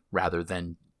party rather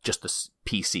than just the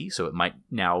PC. So it might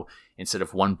now, instead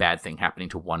of one bad thing happening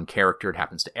to one character, it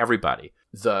happens to everybody.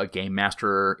 The game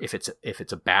master, if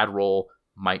it's a bad roll,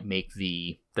 might make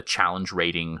the challenge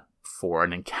rating for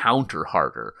an encounter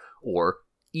harder or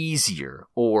easier,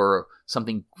 or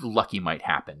something lucky might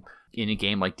happen in a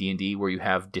game like D&D where you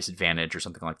have disadvantage or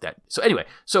something like that. So anyway,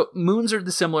 so moons are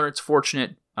the similar. It's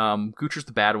fortunate. Goochers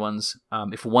the bad ones.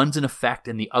 If one's in effect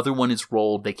and the other one is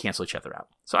rolled, they cancel each other out.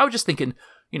 So I was just thinking,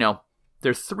 you know,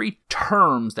 there are 3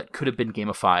 terms that could have been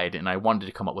gamified, and I wanted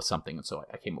to come up with something, and so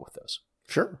I came up with those.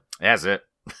 Sure. That's it.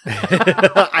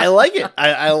 I like it.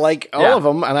 I like all of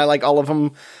them, and I like all of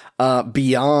them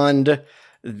beyond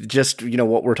just, you know,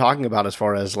 what we're talking about as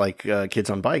far as like Kids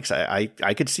on Bikes. I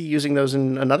could see using those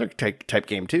in another type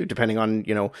game too, depending on,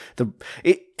 you know,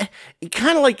 it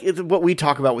kind of like what we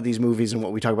talk about with these movies and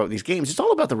what we talk about with these games. It's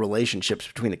all about the relationships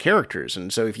between the characters.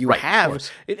 And so if you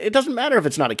have, it doesn't matter if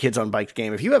it's not a Kids on Bikes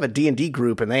game. If you have a D&D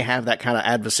group and they have that kind of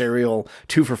adversarial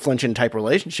 2 for flinching type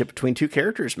relationship between 2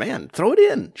 characters, man, throw it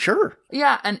in. Sure.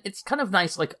 Yeah. And it's kind of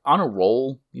nice, like on a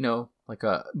roll, you know, like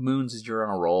moons as you're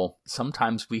on a roll.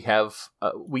 Sometimes we have,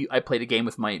 I played a game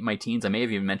with my teens. I may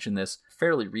have even mentioned this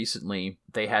fairly recently.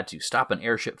 They had to stop an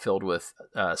airship filled with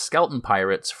skeleton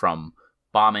pirates from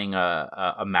bombing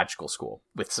a magical school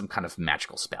with some kind of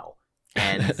magical spell.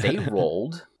 And they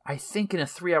rolled, I think in a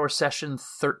 3-hour session,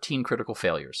 13 critical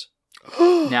failures.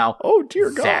 Now, oh dear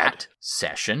God, that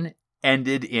session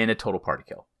ended in a total party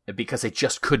kill. because they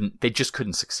just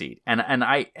couldn't succeed. And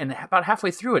about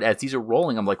halfway through it, as these are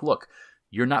rolling, I'm like, look,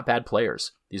 you're not bad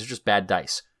players. These are just bad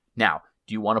dice. Now,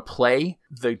 do you want to play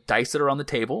the dice that are on the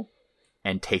table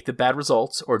and take the bad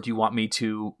results, or do you want me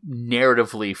to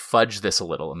narratively fudge this a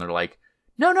little? And they're like,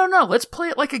 no, let's play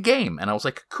it like a game. And I was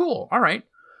like, cool, all right.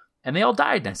 And they all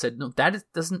died. And I said, no,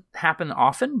 doesn't happen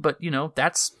often, but,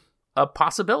 that's a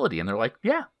possibility. And they're like,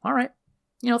 yeah, all right.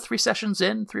 3 or 4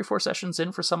 sessions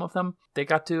in for some of them, they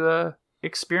got to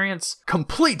experience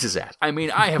complete disaster. I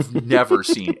mean, I have never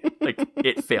seen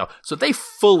it fail. So they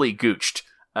fully gooched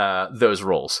those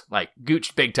rolls,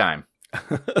 gooched big time.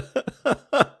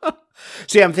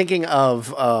 See, I'm thinking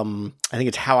of, I think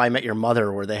it's How I Met Your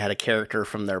Mother, where they had a character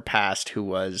from their past who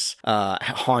was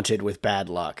haunted with bad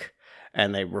luck,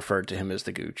 and they referred to him as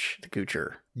the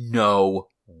Goocher. No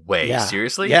way. Yeah.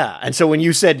 Seriously? Yeah. And so when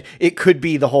you said it could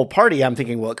be the whole party, I'm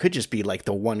thinking, well, it could just be like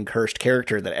the one cursed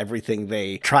character that everything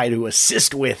they try to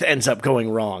assist with ends up going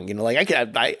wrong.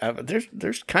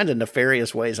 There's kind of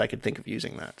nefarious ways I could think of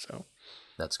using that. So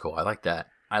that's cool. I like that.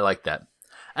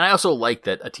 And I also like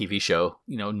that a TV show,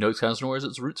 knows kind of where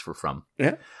its roots were from.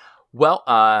 Yeah. Well,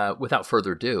 without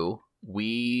further ado,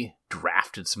 we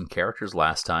drafted some characters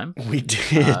last time. We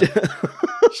did.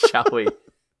 Shall we?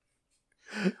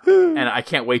 And I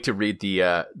can't wait to read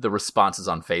the responses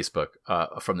on Facebook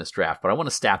from this draft, but I want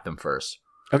to stat them first.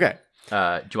 Okay. Do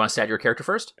you want to stat your character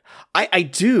first? I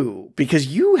do, because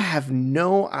you have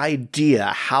no idea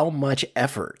how much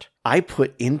effort I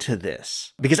put into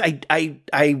this. Because I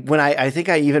think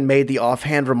I even made the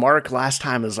offhand remark last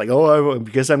time, is like,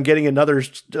 because I'm getting another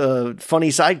funny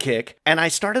sidekick. And I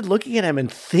started looking at him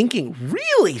and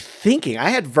really thinking. I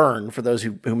had Vern, for those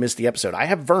who missed the episode. I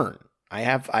have Vern. I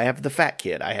have the fat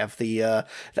kid. I have the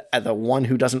one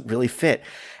who doesn't really fit.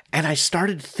 And I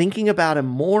started thinking about him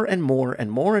more and more and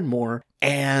more and more.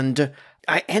 And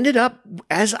I ended up,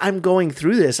 as I'm going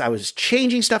through this, I was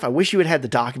changing stuff. I wish you had the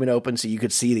document open so you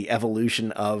could see the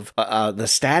evolution of the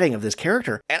statting of this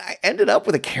character. And I ended up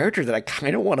with a character that I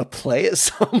kind of want to play at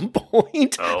some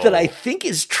point that I think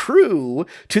is true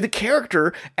to the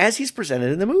character as he's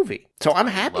presented in the movie. So I'm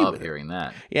happy with it. I love hearing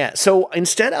that. Yeah. So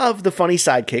instead of the funny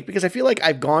sidekick, because I feel like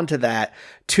I've gone to that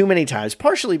too many times,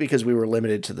 partially because we were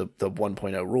limited to the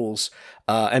 1.0 rules,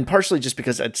 and partially just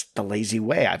because it's the lazy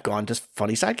way. I've gone to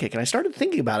funny sidekick, and I started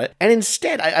thinking about it. And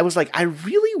instead, I was like, I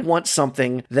really want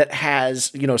something that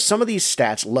has, some of these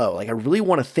stats low. I really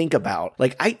want to think about,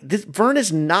 Vern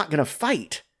is not going to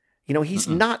fight. He's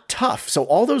not tough. So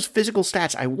all those physical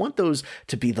stats, I want those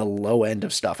to be the low end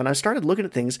of stuff. And I started looking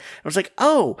at things. I was like,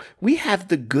 oh, we have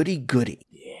the goody-goody.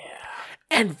 Yeah.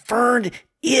 And Vern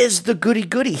is the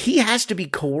goody-goody. He has to be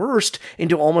coerced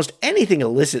into almost anything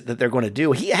illicit that they're going to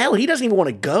do. He doesn't even want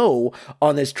to go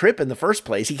on this trip in the first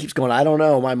place. He keeps going, I don't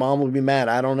know. My mom would be mad.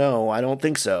 I don't know. I don't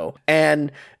think so.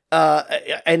 And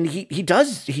he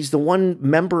does, he's the one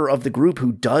member of the group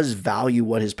who does value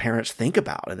what his parents think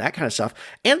about and that kind of stuff.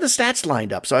 And the stats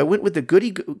lined up. So I went with the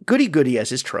goody-goody as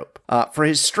his trope. For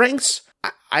his strengths,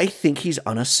 I think he's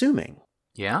unassuming.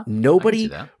 Yeah. Nobody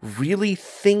really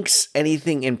thinks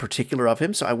anything in particular of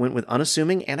him. So I went with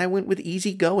unassuming, and I went with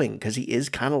easygoing because he is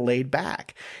kind of laid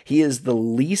back. He is the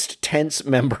least tense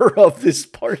member of this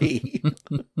party.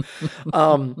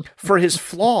 For his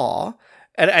flaw,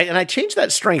 and I changed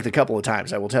that strength a couple of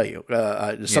times, I will tell you.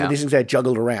 Some of these things I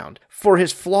juggled around. For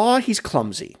his flaw, he's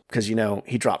clumsy because,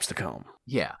 he drops the comb.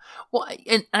 Yeah. Well,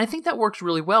 and I think that works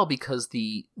really well because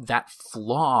that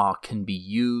flaw can be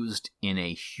used in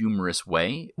a humorous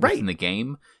way in the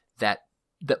game that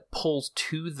pulls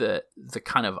to the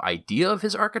kind of idea of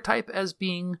his archetype as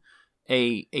being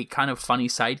a kind of funny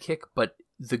sidekick, but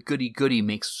the goody-goody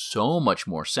makes so much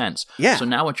more sense. Yeah. So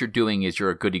now what you're doing is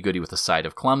you're a goody-goody with a side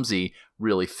of clumsy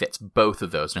really fits both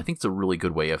of those. And I think it's a really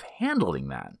good way of handling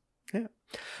that. Yeah.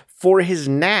 For his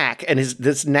knack, and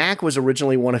this knack was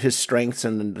originally one of his strengths,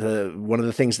 and one of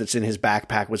the things that's in his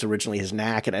backpack was originally his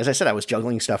knack. And as I said, I was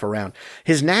juggling stuff around.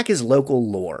 His knack is local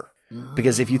lore.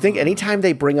 Because if you think anytime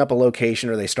they bring up a location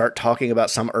or they start talking about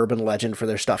some urban legend for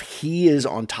their stuff, he is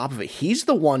on top of it. He's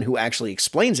the one who actually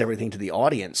explains everything to the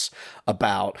audience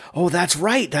about, oh, that's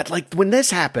right, that when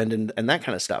this happened and that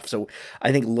kind of stuff. So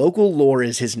I think local lore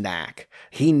is his knack.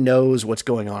 He knows what's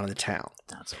going on in the town.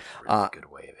 That's a really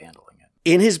good way of handling it.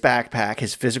 In his backpack,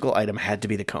 his physical item had to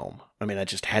be the comb. I mean, it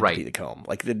just had to be the comb.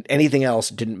 Anything else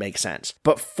didn't make sense.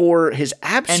 But for his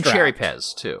abstract... And Cherry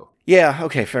Pez, too. Yeah,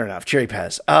 okay, fair enough. Cherry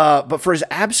Pez. But for his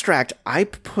abstract, I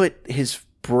put his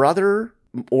brother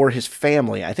or his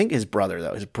family. I think his brother,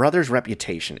 though. His brother's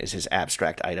reputation is his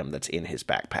abstract item that's in his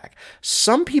backpack.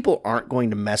 Some people aren't going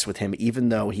to mess with him, even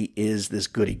though he is this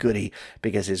goody-goody,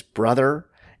 because his brother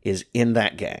is in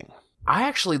that gang. I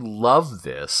actually love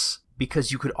this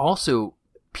because you could also,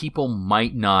 people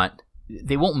might not,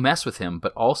 they won't mess with him,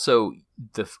 but also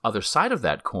the other side of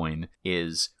that coin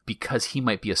is because he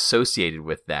might be associated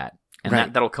with that. And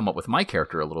Right. that'll come up with my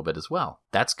character a little bit as well.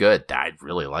 That's good. I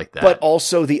really like that. But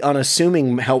also the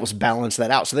unassuming helps balance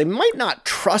that out. So they might not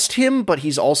trust him, but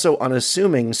he's also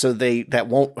unassuming, so that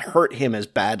won't hurt him as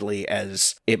badly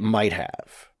as it might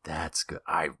have. That's good.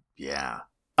 Yeah.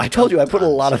 I told you I put a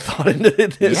lot of thought into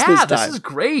this Yeah, this this time. is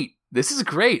great. This is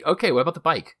great. Okay, what about the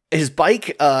bike? His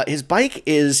bike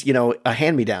is, a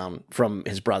hand-me-down from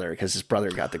his brother because his brother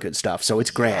got the good stuff. So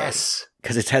it's gray. Yes.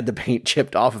 Because it's had the paint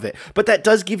chipped off of it. But that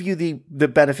does give you the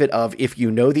benefit of if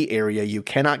you know the area, you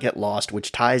cannot get lost,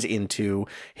 which ties into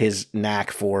his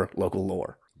knack for local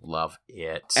lore. Love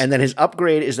it. And then his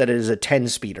upgrade is that it is a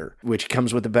 10-speeder, which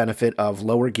comes with the benefit of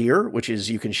lower gear, which is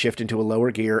you can shift into a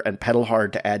lower gear and pedal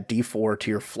hard to add D4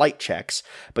 to your flight checks,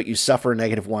 but you suffer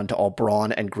 -1 to all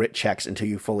brawn and grit checks until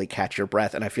you fully catch your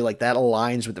breath. And I feel like that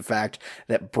aligns with the fact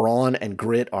that brawn and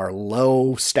grit are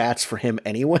low stats for him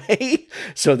anyway.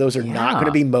 So those are not going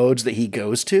to be modes that he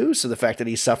goes to. So the fact that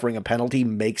he's suffering a penalty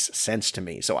makes sense to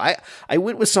me. So I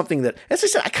went with something that, as I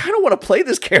said, I kind of want to play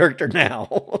this character now.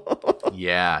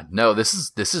 Yeah, no, this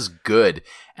is good.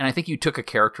 And I think you took a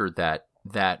character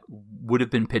that would have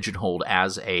been pigeonholed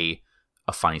as a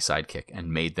funny sidekick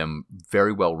and made them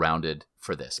very well rounded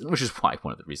for this, which is why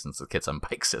one of the reasons the Kids on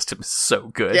Bike system is so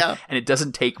good. Yeah. And it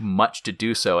doesn't take much to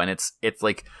do so. And it's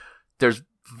like there's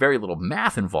very little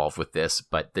math involved with this,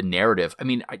 but the narrative, I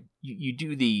mean, you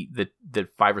do the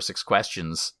 5 or 6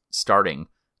 questions starting,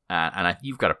 and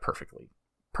you've got a perfectly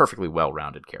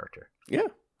well-rounded character. Yeah.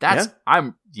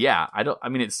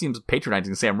 It seems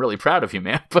patronizing to say I'm really proud of you,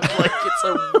 man, but like it's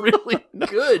a really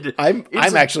good. I'm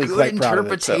actually good quite proud of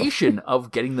it. interpretation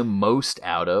of getting the most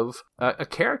out of a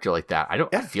character like that.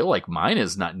 I feel like mine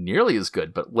is not nearly as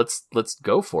good, but let's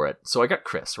go for it. So I got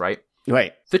Chris, right?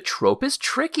 Right. The trope is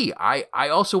tricky. I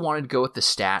also wanted to go with the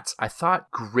stats. I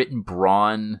thought grit and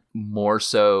brawn more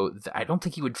so. I don't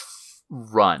think he would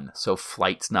run, so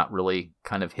flight's not really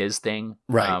kind of his thing.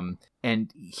 Right.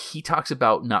 And he talks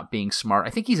about not being smart.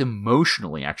 I think he's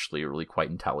emotionally actually really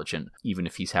quite intelligent, even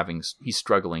if he's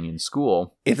struggling in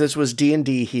school. If this was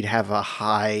D&D, he'd have a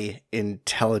high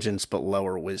intelligence but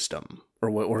lower wisdom.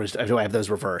 Or do I have those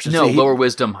reversed? No, lower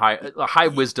wisdom, high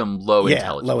wisdom, low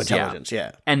intelligence. Low intelligence,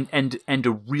 yeah. And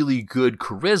a really good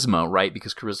charisma, right?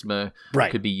 Because charisma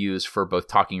could be used for both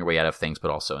talking your way out of things, but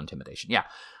also intimidation. Yeah,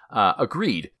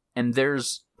 agreed. And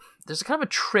there's a kind of a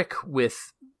trick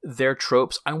with their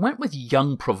tropes. I went with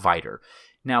young provider.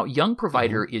 Now, young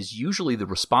provider is usually the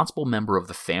responsible member of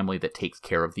the family that takes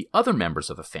care of the other members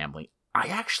of the family. I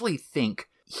actually think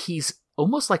he's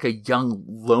almost like a young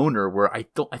loner, where I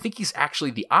think he's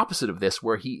actually the opposite of this,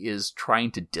 where he is trying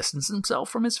to distance himself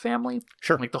from his family.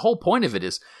 Sure. Like the whole point of it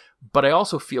is, but I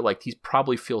also feel like he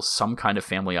probably feels some kind of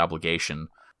family obligation.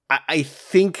 I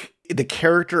think the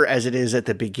character as it is at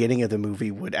the beginning of the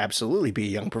movie would absolutely be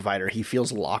a young provider. He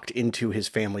feels locked into his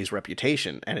family's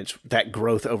reputation, and it's that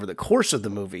growth over the course of the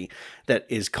movie that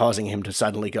is causing him to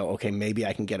suddenly go, okay, maybe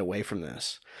I can get away from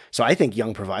this. So I think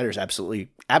young provider is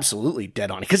absolutely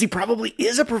dead on, because he probably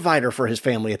is a provider for his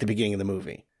family at the beginning of the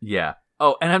movie. Yeah.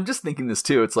 Oh, and I'm just thinking this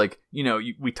too. It's like,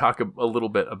 we talk a little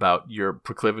bit about your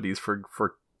proclivities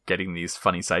for getting these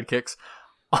funny sidekicks.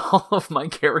 All of my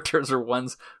characters are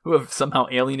ones who have somehow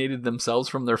alienated themselves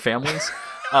from their families.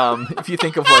 If you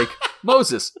think of like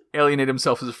Moses, alienated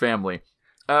himself from his family.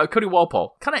 Cody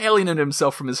Walpole kind of alienated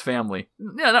himself from his family.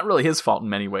 Yeah, not really his fault in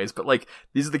many ways, but like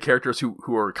these are the characters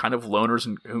who are kind of loners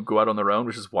and who go out on their own,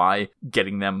 which is why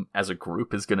getting them as a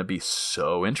group is going to be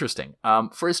so interesting.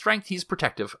 For his strength, he's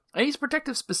protective. And he's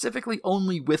protective specifically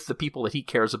only with the people that he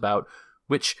cares about,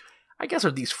 which I guess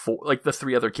are these 4, like the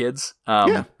 3 other kids,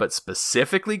 but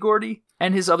specifically Gordy.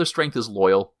 And his other strength is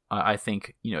loyal. I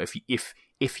think,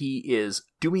 if he is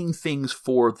doing things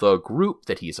for the group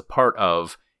that he's a part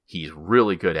of, he's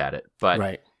really good at it. But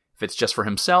if it's just for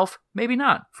himself, maybe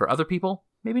not. For other people,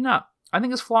 maybe not. I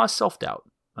think his flaw is self-doubt.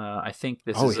 I think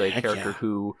this is a character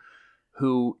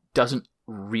who doesn't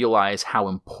realize how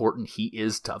important he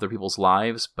is to other people's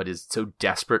lives, but is so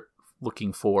desperate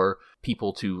looking for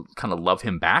people to kind of love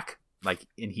him back.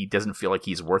 And he doesn't feel like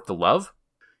he's worth the love.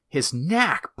 His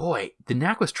knack, boy, the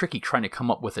knack was tricky trying to come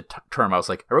up with a term. I was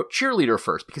like, I wrote cheerleader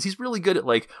first because he's really good at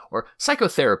or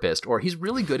psychotherapist, or he's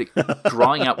really good at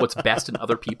drawing out what's best in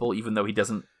other people, even though he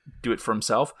doesn't do it for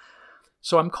himself.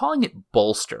 So I'm calling it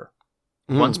bolster.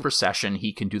 Once per session,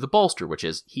 he can do the bolster, which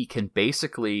is he can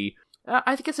basically,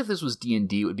 I guess if this was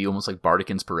D&D, it would be almost like bardic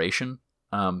inspiration.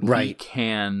 He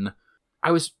can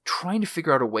I was trying to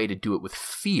figure out a way to do it with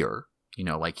fear.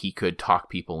 Like he could talk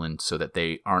people in so that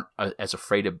they aren't as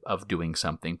afraid of doing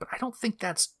something. But I don't think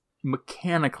that's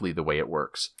mechanically the way it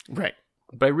works. Right.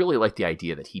 But I really like the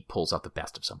idea that he pulls out the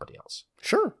best of somebody else.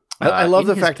 Sure. I love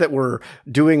the fact that we're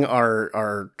doing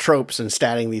our tropes and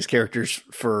statting these characters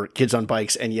for kids on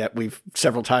bikes, and yet we've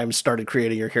several times started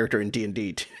creating your character in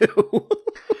D&D too.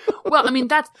 Well, I mean,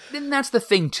 that's the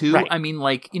thing too. Right. I mean,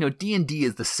 like, D&D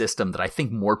is the system that I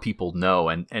think more people know,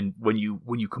 and when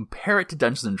you compare it to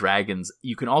Dungeons and Dragons,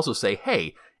 you can also say,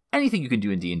 hey, anything you can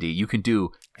do in D&D, you can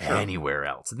do anywhere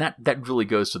else. And that really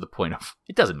goes to the point of,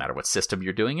 it doesn't matter what system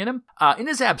you're doing in him. In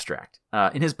his abstract,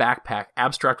 in his backpack,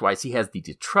 abstract-wise, he has the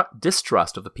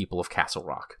distrust of the people of Castle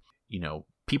Rock.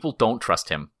 People don't trust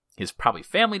him. His probably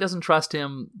family doesn't trust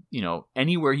him,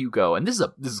 anywhere you go. And this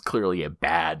is clearly a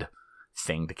bad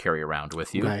thing to carry around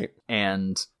with you. Right.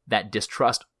 And that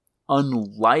distrust,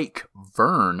 unlike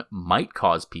Vern, might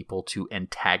cause people to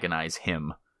antagonize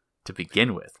him to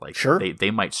begin with. Like, sure.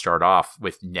 They might start off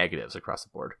with negatives across the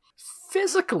board.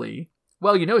 Physically,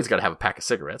 well, he's got to have a pack of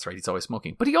cigarettes, right? He's always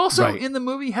smoking. But he also, in the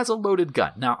movie, has a loaded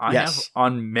gun. Now, I have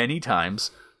on many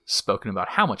times spoken about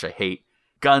how much I hate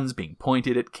guns being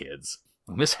pointed at kids.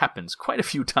 And this happens quite a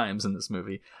few times in this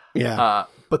movie. Yeah.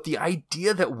 But the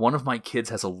idea that one of my kids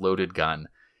has a loaded gun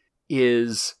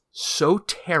is so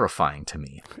terrifying to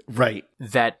me. Right.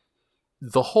 That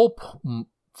the whole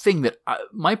thing that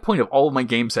my point of all of my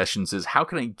game sessions is, how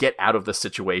can I get out of the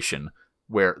situation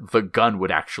where the gun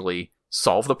would actually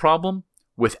solve the problem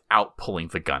without pulling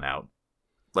the gun out?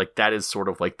 Like, that is sort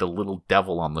of like the little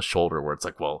devil on the shoulder where it's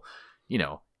like, well,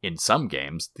 in some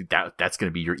games that's going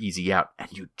to be your easy out,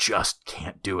 and you just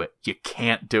can't do it. You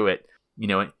can't do it,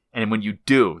 and when you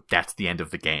do, that's the end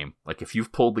of the game. Like, if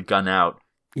you've pulled the gun out,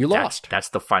 you lost. That's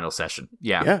the final session.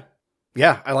 Yeah.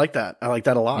 I like that. I like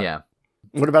that a lot. Yeah.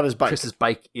 What about his bike? Chris's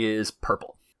bike is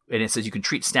purple. And it says you can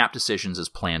treat snap decisions as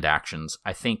planned actions.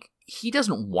 I think he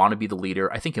doesn't want to be the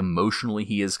leader. I think emotionally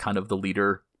he is kind of the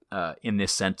leader in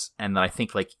this sense. And I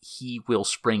think like he will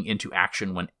spring into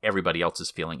action when everybody else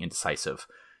is feeling indecisive.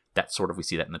 That sort of, we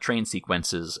see that in the train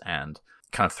sequences and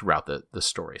kind of throughout the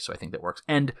story. So I think that works.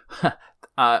 And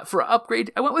for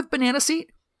upgrade, I went with Banana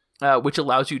Seat, which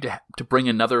allows you to bring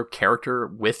another character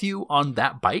with you on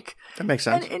that bike. That makes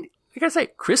sense. And I gotta say,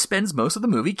 Chris spends most of the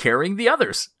movie carrying the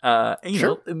others,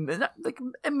 sure. like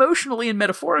emotionally and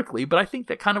metaphorically, but I think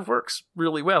that kind of works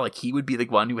really well. Like, he would be the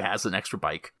one who has an extra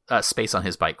bike, space on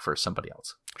his bike for somebody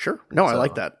else. Sure. No, I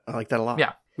like that. I like that a lot.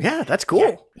 Yeah. Yeah, that's cool.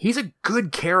 Yeah, he's a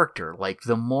good character. Like,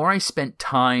 the more I spent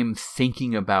time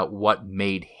thinking about what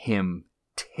made him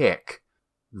tick,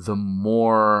 the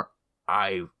more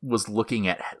I was looking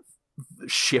at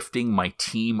shifting my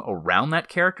team around that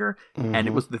character. Mm-hmm. And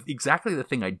it was exactly the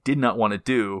thing I did not want to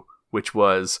do, which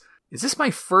was, is this my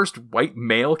first white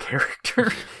male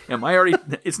character? Am I already...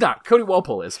 It's not. Cody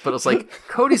Walpole is. But it's like,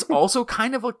 Cody's also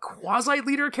kind of a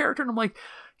quasi-leader character. And I'm like,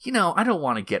 I don't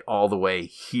want to get all the way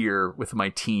here with my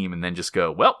team and then just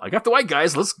go, well, I got the white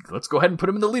guys. Let's go ahead and put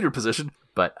them in the leader position.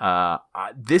 But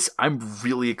I'm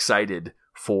really excited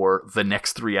for the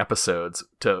next 3 episodes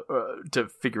to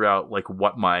figure out like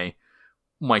what my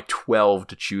 12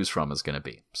 to choose from is going to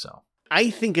be. So I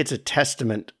think it's a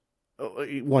testament,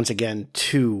 once again,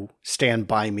 to Stand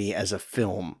By Me as a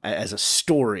film, as a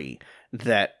story,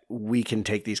 that we can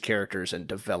take these characters and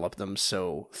develop them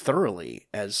so thoroughly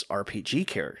as RPG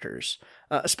characters,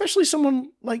 especially someone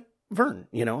like Vern.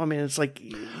 I mean, it's like,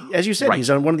 as you said, right. He's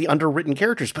one of the underwritten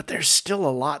characters, but there's still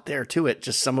a lot there to it.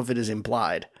 Just some of it is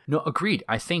implied. No, agreed.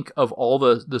 I think of all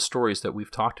the stories that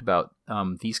we've talked about,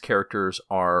 these characters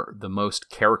are the most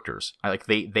characters.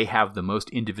 They have the most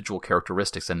individual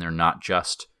characteristics, and they're not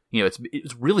just,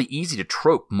 it's really easy to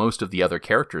trope most of the other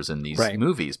characters in these right.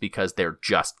 movies because they're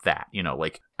just that.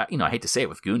 I hate to say it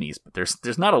with Goonies, but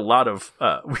there's not a lot of.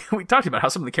 We talked about how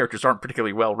some of the characters aren't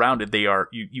particularly well rounded. They are.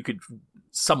 You could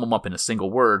sum them up in a single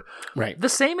word. Right. The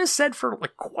same is said for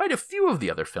like quite a few of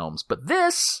the other films, but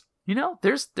this,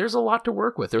 there's a lot to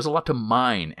work with. There's a lot to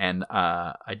mine, and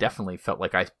I definitely felt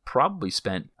like I probably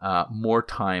spent more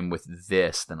time with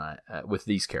this than with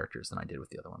these characters than I did with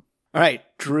the other one. All right,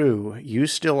 Drew, you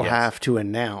still have to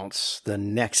announce the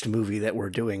next movie that we're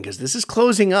doing, because this is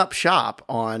closing up shop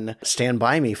on Stand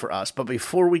By Me for us. But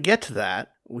before we get to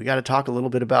that, we got to talk a little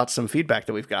bit about some feedback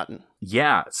that we've gotten.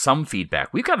 Yeah, some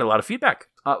feedback. We've got a lot of feedback.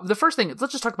 The first thing,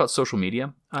 let's just talk about social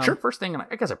media. Sure. First thing, and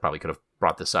I guess I probably could have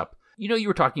brought this up. you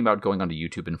were talking about going onto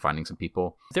YouTube and finding some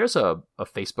people. There's a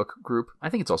Facebook group, I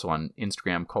think it's also on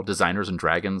Instagram, called Designers and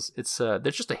Dragons. It's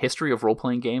there's just a history of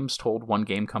role-playing games told one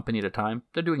game company at a time.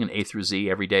 They're doing an A through Z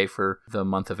every day for the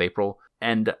month of April.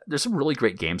 And there's some really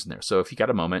great games in there. So if you got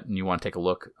a moment and you want to take a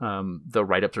look, the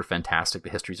write-ups are fantastic,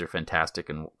 the histories are fantastic,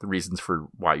 and the reasons for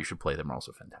why you should play them are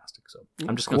also fantastic. So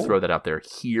I'm just going to throw that out there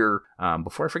here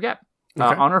before I forget.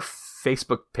 Okay. On our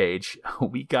Facebook page,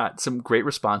 we got some great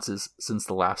responses since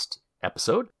the last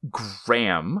episode.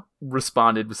 Graham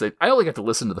responded with saying, I only got to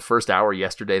listen to the first hour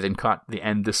yesterday, then caught the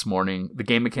end this morning. The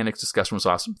game mechanics discussion was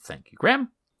awesome. Thank you, Graham.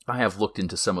 I have looked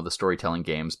into some of the storytelling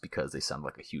games because they sound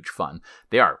like a huge fun.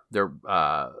 They are.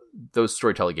 Those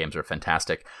storytelling games are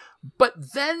fantastic. But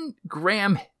then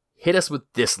Graham hit us with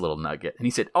this little nugget. And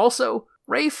he said, also,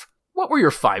 Rafe, what were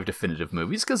your 5 definitive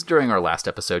movies? Because during our last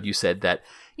episode, you said that,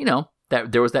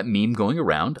 that there was that meme going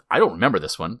around. I don't remember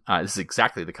this one. This is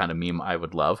exactly the kind of meme I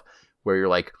would love, where you're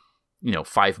like,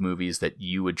 5 movies that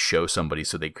you would show somebody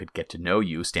so they could get to know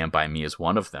you. Stand By Me is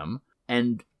one of them.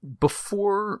 And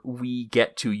before we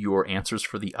get to your answers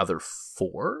for the other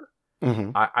 4,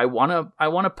 I want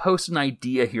to post an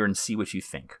idea here and see what you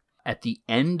think. At the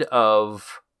end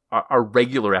of our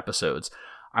regular episodes,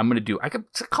 I'm going to do, I'm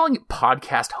calling it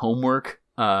podcast homework.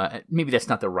 Maybe that's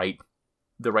not the right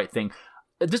thing.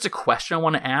 There's a question I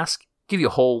want to ask, give you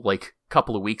a whole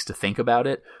couple of weeks to think about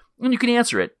it, and you can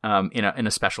answer it in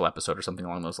a special episode or something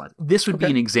along those lines. This would be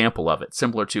an example of it,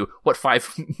 similar to what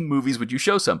 5 movies would you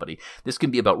show somebody? This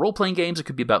can be about role-playing games, it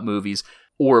could be about movies,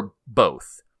 or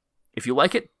both. If you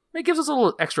like it, it gives us a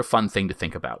little extra fun thing to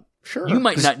think about. Sure. You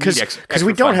might not need extra because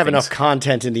we don't have things. enough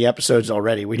content in the episodes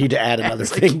already. We need to add another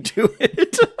thing to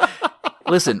it.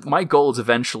 Listen, my goal is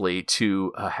eventually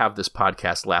to have this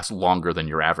podcast last longer than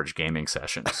your average gaming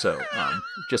session. So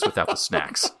just without the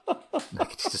snacks.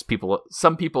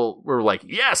 Some people were like,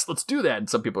 yes, let's do that. And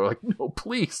some people are like, no,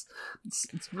 please.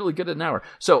 It's really good at an hour.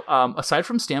 So aside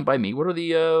from Stand By Me, what are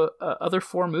the other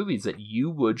 4 movies that you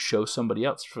would show somebody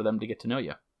else for them to get to know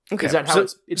you? Okay. Is that how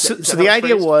so the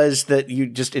idea was that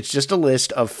it's just a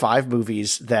list of 5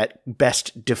 movies that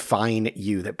best define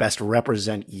you, that best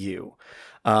represent you.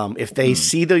 If they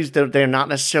see those, they're not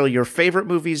necessarily your favorite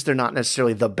movies. They're not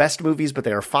necessarily the best movies, but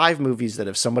there are 5 movies that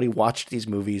if somebody watched these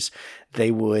movies,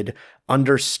 they would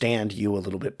understand you a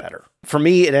little bit better. For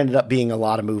me, it ended up being a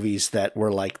lot of movies that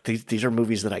were like, these are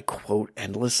movies that I quote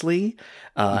endlessly.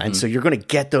 And so you're going to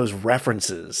get those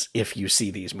references if you see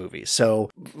these movies.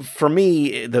 So for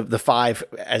me, the 5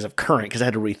 as of current, because I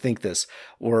had to rethink this,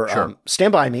 were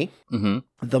Stand By Me,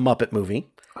 The Muppet Movie.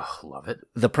 Oh, love it.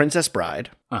 The Princess Bride.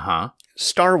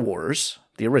 Star Wars,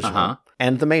 the original,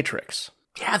 and The Matrix.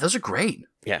 Yeah, those are great.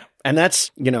 Yeah. And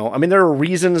that's, there are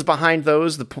reasons behind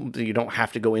those. You don't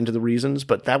have to go into the reasons,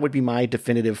 but that would be my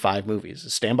definitive 5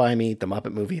 movies. Stand By Me, The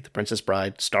Muppet Movie, The Princess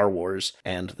Bride, Star Wars,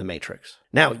 and The Matrix.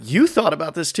 Now, you thought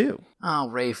about this too. Oh,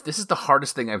 Rafe, this is the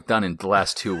hardest thing I've done in the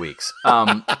last 2 weeks.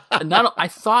 I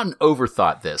thought and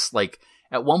overthought this.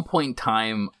 At one point in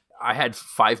time, I had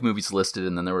 5 movies listed,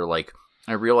 and then there were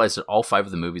I realized that all 5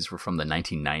 of the movies were from the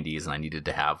 1990s, and I needed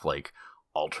to have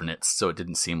alternates, so it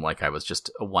didn't seem like I was just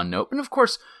a one note. And of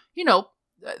course,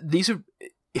 these are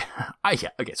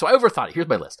okay. So I overthought it. Here's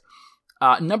my list.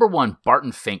 Number 1,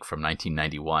 Barton Fink from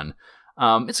 1991.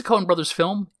 It's a Coen Brothers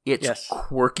film. It's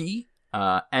quirky,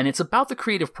 and it's about the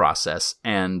creative process,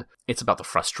 and it's about the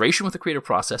frustration with the creative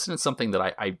process, and it's something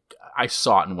that I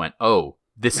saw it and went, oh,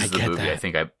 this is the movie I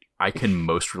think I can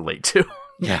most relate to.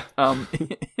 Yeah.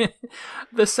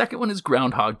 The second one is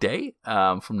Groundhog Day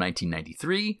from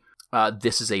 1993.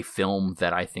 This is a film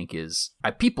that I think is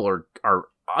people are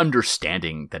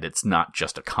understanding that it's not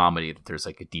just a comedy, that there's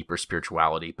a deeper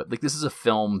spirituality. But this is a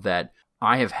film that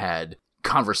I have had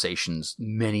conversations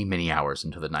many, many hours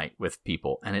into the night with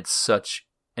people, and it's such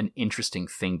an interesting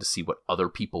thing to see what other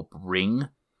people bring,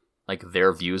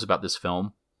 their views about this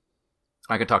film.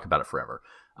 I could talk about it forever.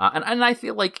 And I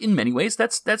feel like in many ways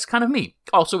that's kind of me.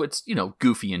 Also, it's,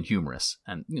 goofy and humorous.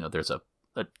 And, there's a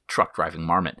truck driving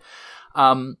marmot.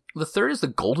 The third is The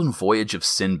Golden Voyage of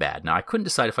Sinbad. Now, I couldn't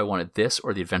decide if I wanted this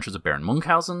or The Adventures of Baron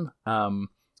Munchausen.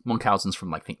 Munchausen's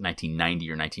from, I think, 1990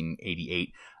 or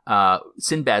 1988.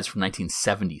 Sinbad's from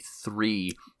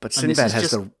 1973. But Sinbad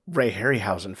has the Ray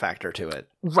Harryhausen factor to it.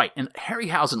 Right. And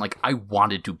Harryhausen, I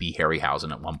wanted to be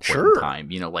Harryhausen at one point in time.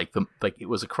 It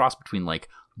was a cross between,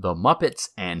 the Muppets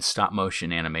and stop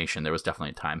motion animation. There was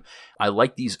definitely a time. I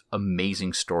like these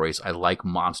amazing stories. I like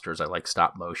monsters. I like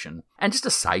stop motion. And just a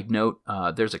side note,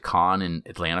 there's a con in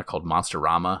Atlanta called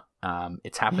Monsterama.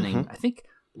 It's happening, I think,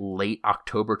 late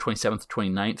October 27th,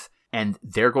 29th. and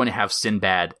they're going to have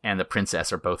Sinbad and the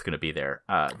princess are both going to be there.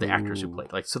 The actors who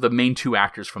played, like, so the main two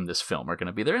actors from this film are going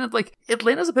to be there. And like,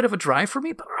 Atlanta's a bit of a drive for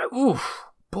me, but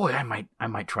boy, I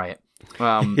might try it.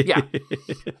 Yeah.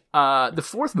 The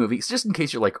fourth movie, just in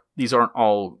case you're like, these aren't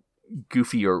all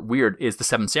goofy or weird, is The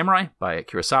Seven Samurai by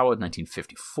Kurosawa,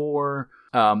 1954.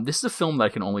 This is a film that I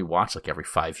can only watch like every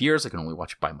 5 years. I can only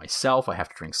watch it by myself. I have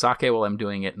to drink sake while I'm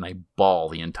doing it, and I bawl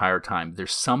the entire time.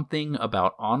 There's something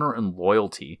about honor and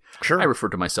loyalty. Sure. I refer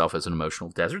to myself as an emotional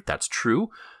desert. That's true,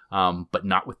 but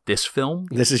not with this film.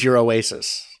 This is your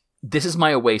oasis. This is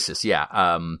my oasis, yeah.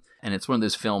 And it's one of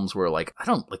those films where like I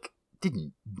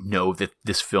didn't know that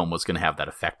this film was going to have that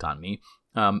effect on me.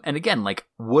 And again, like,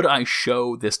 would I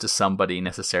show this to somebody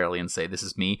necessarily and say, this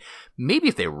is me? Maybe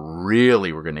if they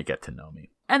really were going to get to know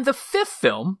me. And the fifth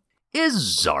film is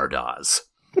Zardoz.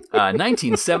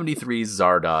 1973's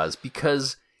Zardoz,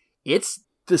 because it's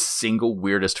the single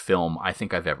weirdest film I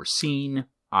think I've ever seen.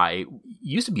 I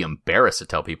used to be embarrassed to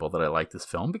tell people that I like this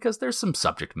film because there's some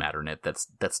subject matter in it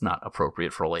that's not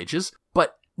appropriate for all ages.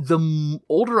 But the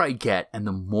older I get and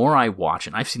the more I watch,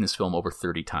 and I've seen this film over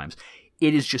 30 times,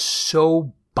 it is just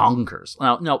so bonkers.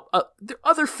 Now,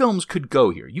 other films could go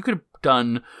here. You could have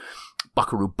done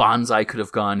Buckaroo Banzai could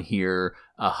have gone here.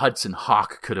 Hudson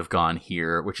Hawk could have gone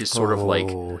here, which is sort of like...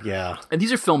 yeah. And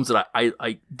these are films that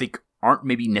I think aren't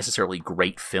maybe necessarily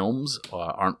great films,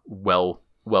 aren't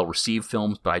well-received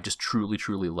films, but I just truly,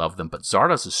 truly love them. But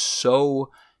Zardoz is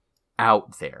so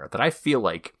out there that I feel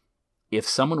like if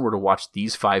someone were to watch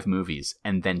these 5 movies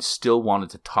and then still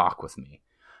wanted to talk with me,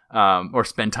 or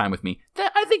spend time with me,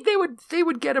 I think they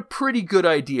would get a pretty good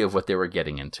idea of what they were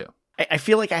getting into. I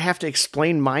feel like I have to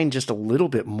explain mine just a little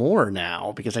bit more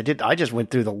now because I just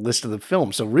went through the list of the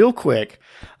film. So real quick,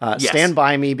 Yes. Stand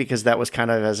By Me, because that was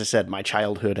kind of, as I said, my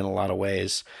childhood in a lot of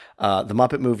ways. The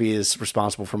Muppet movie is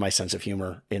responsible for my sense of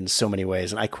humor in so many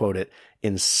ways, and I quote it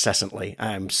incessantly.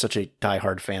 I'm such a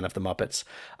diehard fan of the Muppets.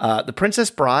 The Princess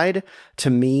Bride,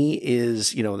 to me,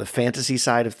 is, the fantasy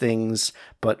side of things,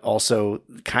 but also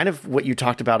kind of what you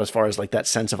talked about as far as like that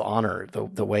sense of honor,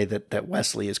 the way that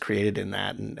Wesley is created in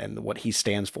that and what he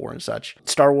stands for and such.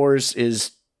 Star Wars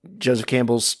is Joseph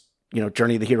Campbell's,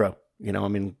 Journey of the Hero.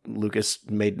 Lucas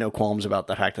made no qualms about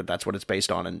the fact that that's what it's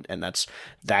based on, and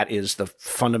that is the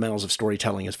fundamentals of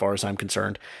storytelling as far as I'm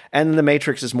concerned. And The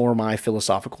Matrix is more my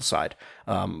philosophical side.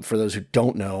 For those who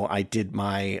don't know, I did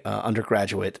my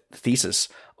undergraduate thesis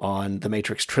on the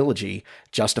Matrix trilogy,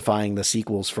 justifying the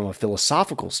sequels from a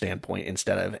philosophical standpoint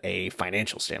instead of a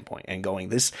financial standpoint, and going,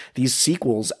 these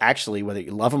sequels actually, whether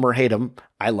you love them or hate them,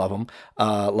 I love them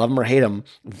or hate them,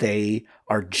 they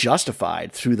are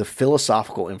justified through the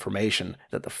philosophical information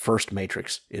that the first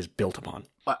Matrix is built upon.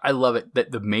 I love it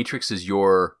that the Matrix is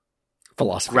your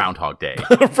philosophy. Groundhog Day,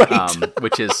 Right.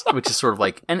 which is sort of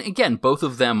like, and again, both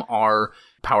of them are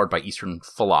powered by Eastern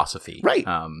philosophy, Right.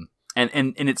 And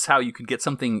it's how you could get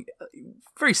something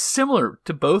very similar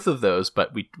to both of those,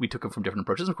 but we took them from different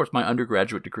approaches. And of course, my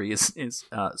undergraduate degree is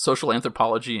social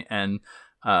anthropology and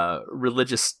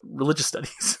religious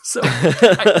studies. So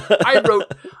I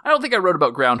don't think I wrote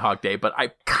about Groundhog Day, but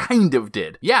I kind of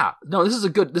did. Yeah, no, this is a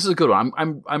good one.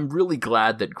 I'm really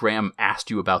glad that Graham asked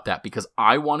you about that, because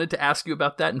I wanted to ask you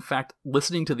about that. In fact,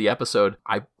 listening to the episode,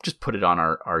 I just put it on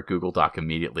our Google Doc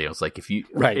immediately. I was like,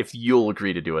 if you'll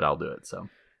agree to do it, I'll do it. So.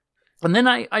 And then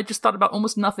I just thought about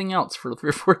almost nothing else for 3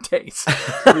 or 4 days.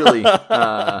 Really.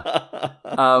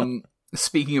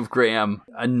 Speaking of Graham,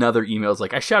 another email is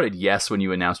like, I shouted yes when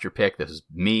you announced your pick. This is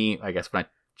me, I guess, when I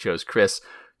chose Chris.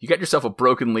 You got yourself a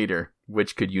broken leader,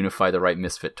 which could unify the right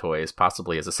Misfit toys,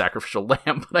 possibly as a sacrificial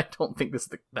lamb, but I don't think this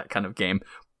is that kind of game.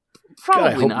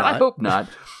 Probably not. I hope not.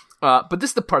 But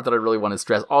this is the part that I really want to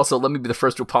stress. Also, let me be the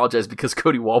first to apologize, because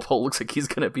Cody Walpole looks like he's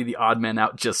going to be the odd man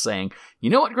out, just saying,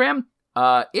 you know what, Graham?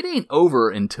 It ain't over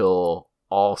until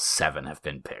all 7 have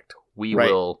been picked.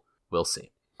 We'll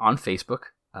see. On Facebook,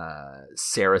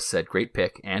 Sarah said, great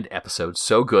pick and episode.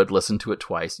 So good. Listened to it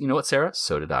twice. You know what, Sarah?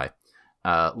 So did I.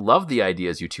 Love the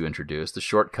ideas you two introduced. The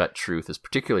shortcut truth is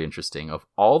particularly interesting. Of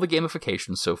all the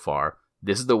gamifications so far,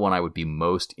 this is the one I would be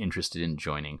most interested in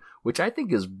joining, which I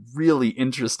think is really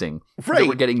interesting. Right. That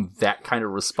we're getting that kind of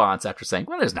response after saying,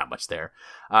 well, there's not much there.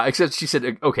 Except she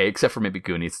said, okay, except for maybe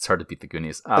Goonies. It's hard to beat the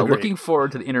Goonies. Looking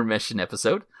forward to the intermission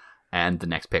episode and the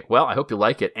next pick. Well, I hope you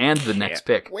like it. And the next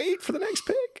pick. Wait for the next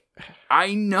pick.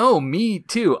 I know, me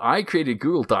too. I created a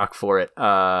Google Doc for it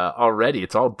already.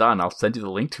 It's all done. I'll send you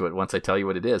the link to it once I tell you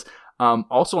what it is.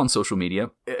 Also on social media,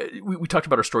 we talked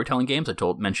about our storytelling games. I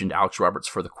mentioned Alex Roberts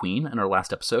for the Queen in our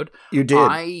last episode. You did.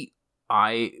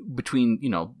 I between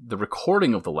the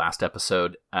recording of the last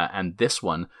episode and this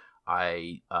one,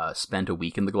 I spent a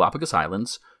week in the Galapagos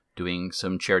Islands doing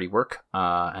some charity work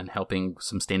and helping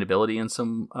some sustainability and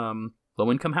some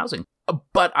low-income housing.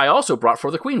 But I also brought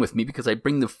For the Queen with me because I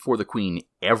bring the For the Queen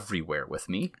everywhere with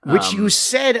me. Which you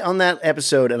said on that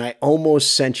episode, and I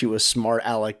almost sent you a smart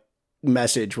aleck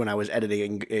message when I was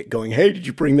editing it going, hey, did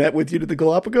you bring that with you to the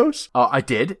Galapagos? I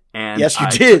did. And yes, you I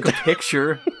did. took a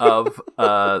picture of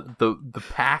the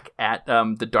pack at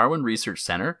the Darwin Research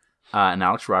Center. And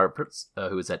Alex Roberts,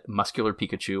 who is at Muscular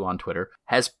Pikachu on Twitter,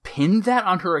 has pinned that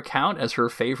on her account as her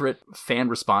favorite fan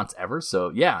response ever.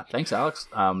 So yeah, thanks, Alex.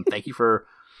 Thank you for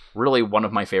really one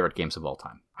of my favorite games of all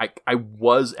time. I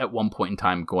was at one point in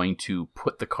time going to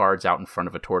put the cards out in front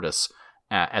of a tortoise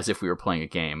as if we were playing a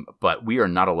game, but we are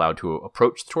not allowed to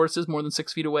approach the tortoises more than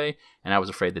 6 feet away, and I was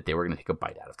afraid that they were going to take a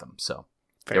bite out of them. So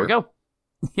Fair. There we go.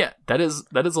 Yeah, that is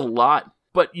a lot.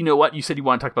 But you know what? You said you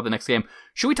want to talk about the next game.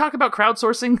 Should we talk about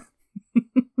crowdsourcing?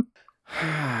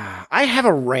 I have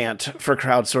a rant for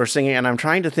crowdsourcing, and I'm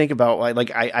trying to think about,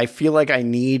 I feel like I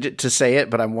need to say it,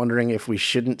 but I'm wondering if we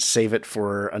shouldn't save it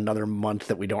for another month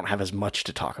that we don't have as much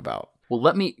to talk about.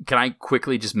 Well, can I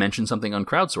quickly just mention something on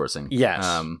crowdsourcing? Yes.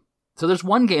 So there's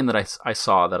one game that I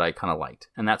saw that I kind of liked,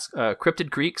 and that's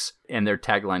Cryptid Creeks, and their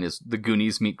tagline is The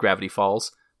Goonies meet Gravity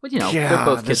Falls. But, they're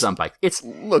both kids on bikes. There's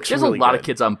really a lot of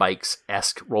kids on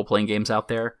bikes-esque role-playing games out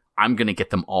there. I'm going to get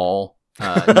them all.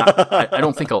 I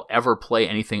don't think I'll ever play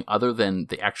anything other than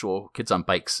the actual Kids on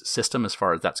Bikes system as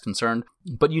far as that's concerned.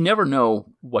 But you never know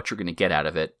what you're going to get out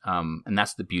of it. And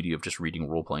that's the beauty of just reading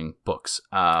role-playing books.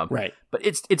 Right. But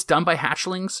it's done by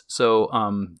Hatchlings. So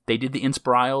they did the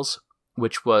Inspiriles,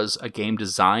 which was a game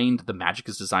the magic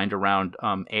is designed around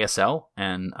ASL.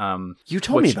 And you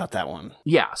told me about that one.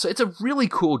 Yeah. So it's a really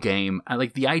cool game. I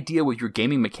like the idea with your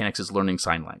gaming mechanics is learning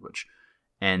sign language.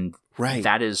 And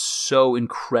that is so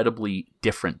incredibly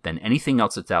different than anything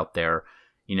else that's out there.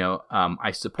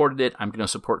 I supported it. I'm going to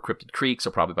support Cryptid Creeks.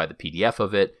 I'll probably buy the PDF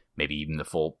of it. Maybe even the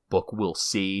full book. We'll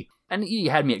see. And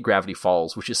you had me at Gravity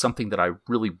Falls, which is something that I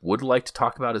really would like to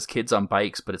talk about as Kids on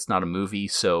Bikes, but it's not a movie.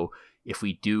 So if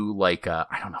we do I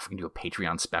don't know if we can do a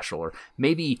Patreon special, or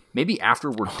maybe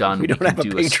after we're done, we don't have a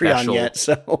Patreon special yet.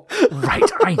 So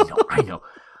right, I know.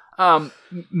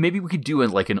 Maybe we could do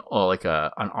an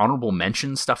honorable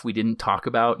mention stuff we didn't talk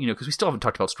about, because we still haven't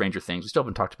talked about Stranger Things. We still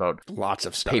haven't talked about lots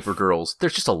of stuff. Paper Girls.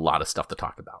 There's just a lot of stuff to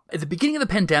talk about. At the beginning of the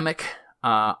pandemic,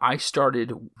 I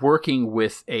started working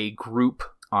with a group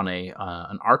on an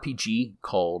RPG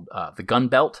called The Gun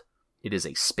Belt. It is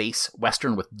a space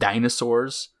western with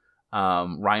dinosaurs.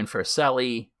 Ryan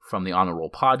Faricelli from the On the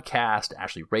Roll podcast,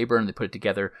 Ashley Rayburn, they put it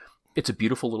together. It's a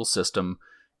beautiful little system.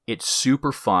 It's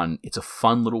super fun. It's a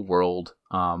fun little world.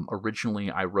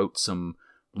 Originally, I wrote some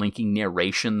linking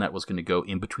narration that was going to go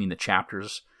in between the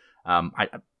chapters. I'm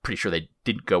pretty sure they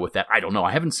didn't go with that. I don't know.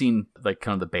 I haven't seen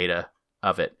kind of the beta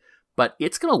of it. But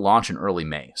it's going to launch in early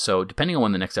May. So depending on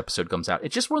when the next episode comes out,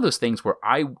 it's just one of those things where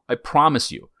I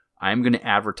promise you, I'm going to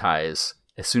advertise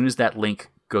as soon as that link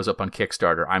goes up on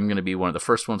Kickstarter. I'm going to be one of the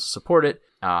first ones to support it,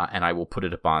 and I will put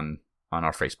it up on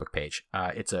our Facebook page.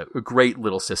 It's a great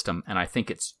little system, and I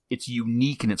think it's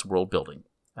unique in its world building.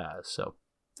 So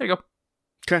there you go.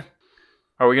 Okay.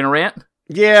 Are we going to rant?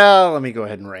 Yeah, let me go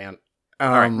ahead and rant. All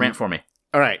right, rant for me.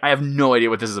 All right. I have no idea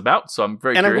what this is about, so I'm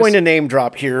very curious. And I'm going to name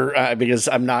drop here because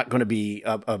I'm not going to be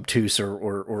obtuse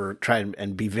or try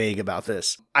and be vague about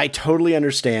this. I totally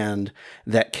understand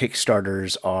that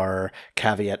Kickstarters are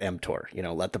caveat emptor.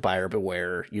 Let the buyer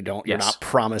beware. You're not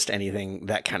promised anything,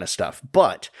 that kind of stuff.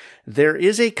 But there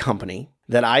is a company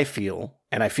that I feel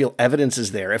evidence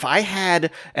is there. If I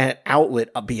had an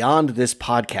outlet beyond this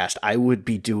podcast, I would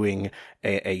be doing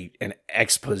an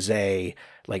expose,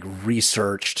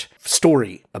 researched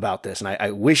story about this. And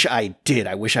I wish I did.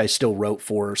 I wish I still wrote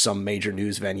for some major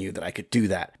news venue that I could do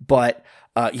that. But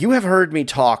you have heard me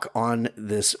talk on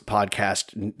this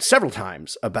podcast several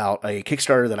times about a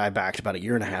Kickstarter that I backed about 1.5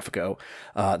 years ago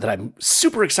that I'm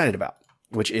super excited about,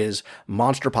 which is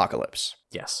Monster Apocalypse.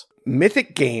 Yes.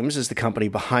 Mythic Games is the company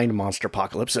behind Monster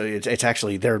Apocalypse. So it's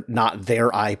actually, they're not their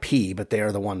IP, but they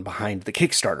are the one behind the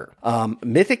Kickstarter.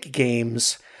 Mythic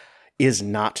Games is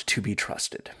not to be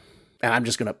trusted. And I'm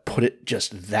just going to put it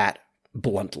just that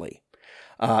bluntly.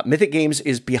 Mythic Games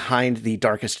is behind the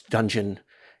Darkest Dungeon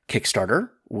Kickstarter,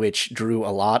 which drew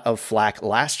a lot of flack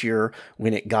last year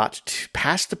when it got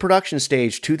past the production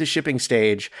stage to the shipping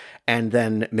stage, and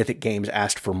then Mythic Games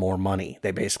asked for more money.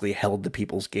 They basically held the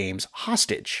people's games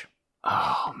hostage.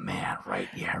 Oh, man, right.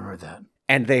 Yeah, I remember that.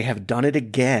 And they have done it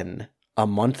again a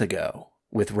month ago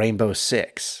with Rainbow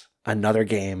Six, another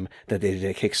game that they did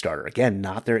a Kickstarter. Again,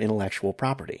 not their intellectual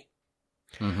property.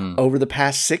 Over the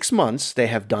past 6 months, they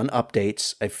have done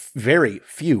updates, very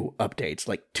few updates,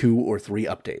 like 2 or 3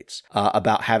 updates,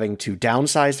 about having to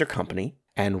downsize their company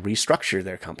and restructure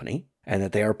their company, and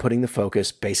that they are putting the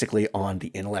focus basically on the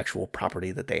intellectual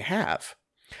property that they have.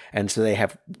 And so they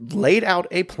have laid out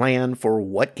a plan for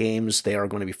what games they are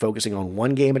going to be focusing on,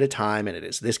 one game at a time, and it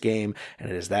is this game, and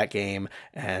it is that game,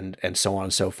 and so on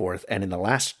and so forth. And in the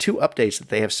last 2 updates that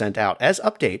they have sent out as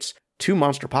updates to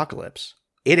Monsterpocalypse,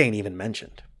 it ain't even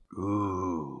mentioned.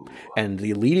 Ooh. And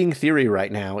the leading theory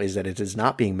right now is that it is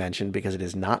not being mentioned because it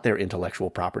is not their intellectual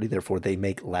property, therefore they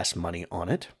make less money on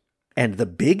it. And the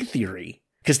big theory,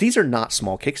 because these are not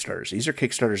small Kickstarters, these are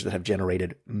Kickstarters that have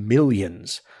generated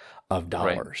millions of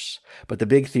dollars. Right. But the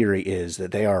big theory is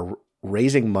that they are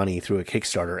raising money through a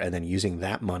Kickstarter and then using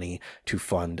that money to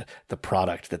fund the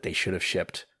product that they should have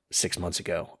shipped 6 months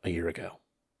ago, a year ago.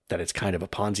 That it's kind of a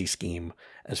Ponzi scheme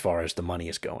as far as the money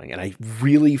is going. And I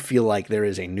really feel like there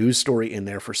is a news story in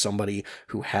there for somebody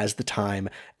who has the time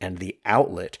and the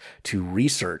outlet to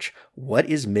research what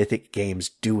is Mythic Games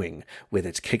doing with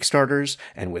its Kickstarters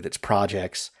and with its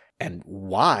projects, and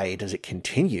why does it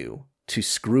continue to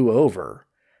screw over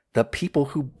the people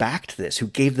who backed this, who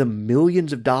gave them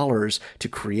millions of dollars to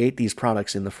create these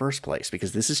products in the first place.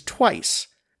 Because this is twice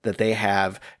that they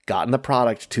have gotten the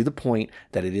product to the point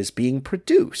that it is being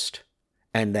produced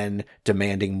and then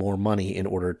demanding more money in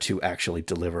order to actually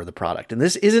deliver the product. And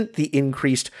this isn't the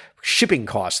increased shipping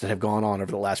costs that have gone on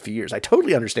over the last few years. I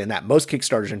totally understand that. Most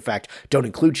Kickstarters, in fact, don't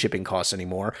include shipping costs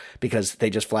anymore because they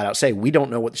just flat out say, we don't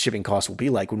know what the shipping costs will be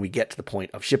like when we get to the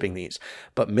point of shipping these.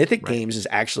 But Mythic Games is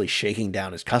actually shaking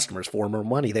down its customers for more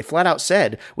money. They flat out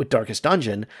said with Darkest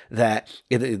Dungeon that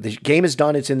if the game is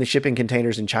done, it's in the shipping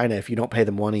containers in China. If you don't pay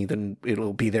them money, then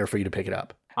it'll be there for you to pick it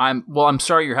up. I'm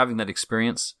sorry you're having that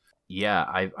experience.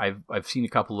 Yeah, I've seen a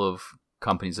couple of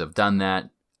companies that have done that.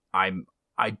 I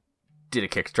did a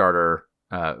Kickstarter.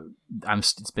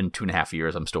 It's been 2.5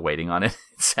 years. I'm still waiting on it.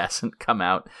 It hasn't come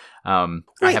out. I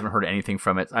haven't heard anything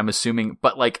from it. I'm assuming,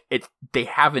 but like they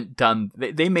haven't done.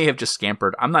 They may have just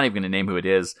scampered. I'm not even going to name who it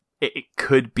is. It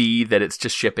could be that it's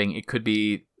just shipping. It could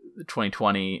be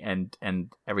 2020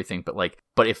 and everything.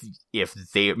 But if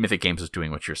Mythic Games is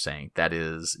doing what you're saying, that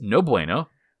is no bueno.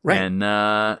 Right.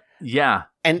 And yeah.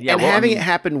 And having it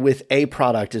happen with a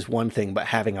product is one thing, but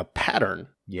having a pattern,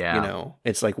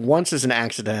 it's like once is an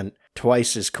accident,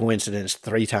 twice is coincidence,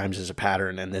 3 times is a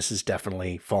pattern. And this is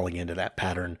definitely falling into that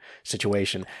pattern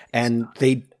situation. And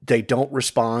they don't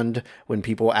respond when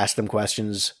people ask them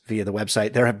questions via the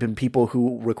website. There have been people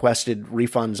who requested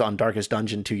refunds on Darkest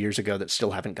Dungeon 2 years ago that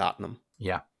still haven't gotten them.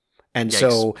 Yeah. And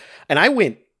so I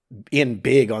went in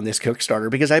big on this Kickstarter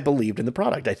because I believed in the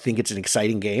product. I think it's an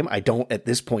exciting game. I don't at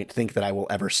this point think that I will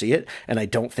ever see it, and I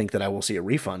don't think that I will see a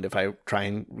refund if I try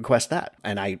and request that.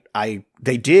 And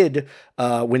they did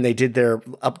when they did their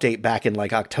update back in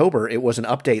like October. It was an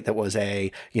update that was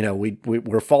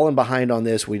we're falling behind on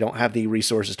this. We don't have the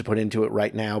resources to put into it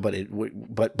right now,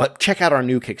 but check out our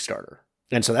new Kickstarter.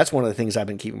 And so that's one of the things I've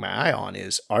been keeping my eye on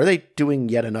is, are they doing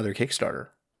yet another Kickstarter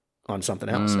on something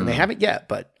else? And they haven't yet,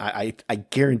 but I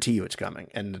guarantee you it's coming,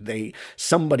 and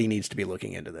somebody needs to be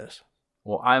looking into this.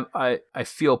 Well, I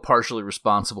feel partially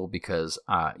responsible because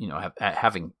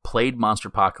having played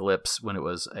Monsterpocalypse when it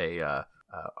was a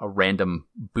random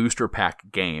booster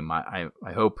pack game, I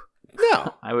hope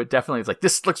I would definitely like,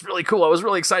 this looks really cool. I was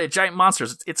really excited. Giant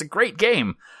monsters. It's a great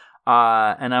game.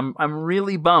 And I'm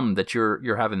really bummed that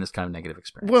you're having this kind of negative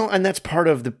experience. Well, and that's part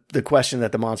of the question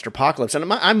that the Monsterpocalypse,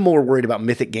 and I'm more worried about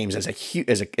Mythic Games as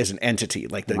an entity,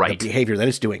 like the behavior that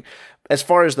it's doing. As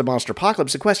far as the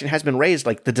Monsterpocalypse, the question has been raised,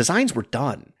 like the designs were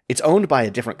done. It's owned by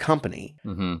a different company.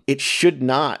 Mm-hmm. It should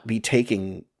not be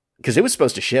taking, because it was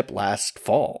supposed to ship last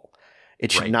fall.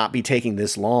 It should not be taking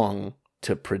this long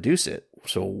to produce it.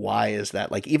 So why is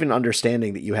that? Like, even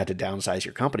understanding that you had to downsize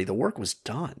your company, the work was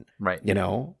done. Right.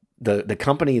 The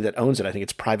company that owns it, I think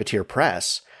it's Privateer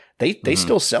Press, they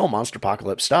still sell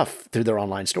Monsterpocalypse stuff through their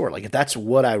online store. Like, if that's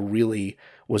what I really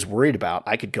was worried about,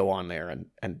 I could go on there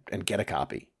and get a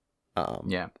copy.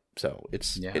 So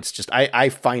it's just, I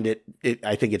find it,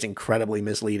 I think it's incredibly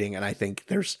misleading. And I think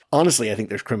there's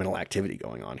criminal activity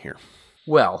going on here.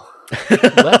 Well,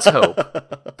 let's hope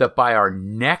that by our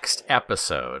next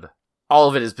episode, all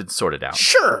of it has been sorted out.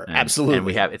 Sure, absolutely. And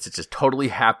we have, it's just totally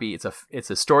happy. It's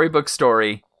a storybook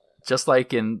story, just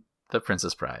like in The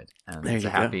Princess Bride. And it's a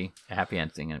happy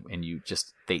ending. And you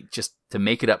just, to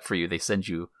make it up for you, they send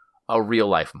you a real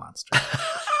life monster.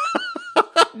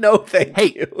 No,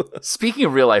 thank you. Speaking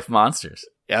of real life monsters.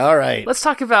 All right. Let's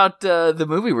talk about the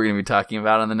movie we're going to be talking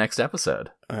about on the next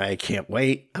episode. I can't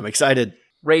wait. I'm excited.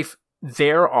 Rafe,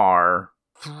 there are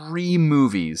 3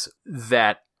 movies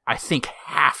that I think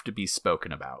have to be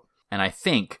spoken about. And I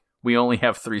think we only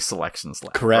have 3 selections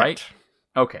left. Correct. Right?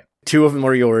 Okay. 2 of them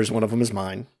are yours. 1 of them is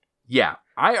mine. Yeah.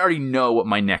 I already know what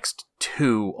my next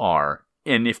 2 are.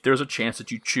 And if there's a chance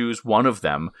that you choose one of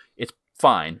them, it's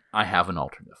fine. I have an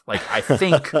alternative. Like, I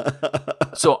think...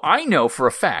 So I know for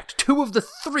a fact 2 of the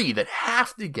 3 that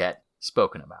have to get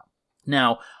spoken about.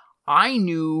 Now, I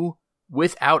knew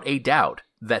without a doubt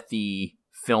that the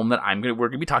film that we're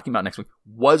going to be talking about next week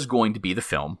was going to be the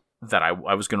film that I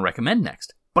was going to recommend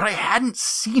next. But I hadn't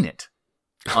seen it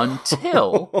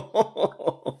until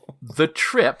the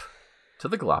trip to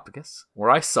the Galapagos,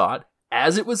 where I saw it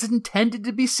as it was intended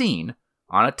to be seen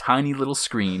on a tiny little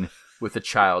screen with a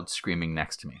child screaming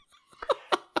next to me.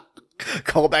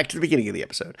 Call back to the beginning of the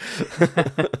episode.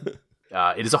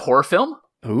 It is a horror film.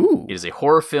 Ooh. It is a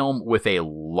horror film with a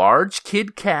large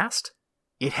kid cast.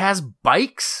 It has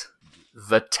bikes.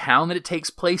 The town that it takes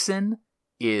place in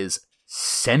is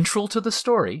central to the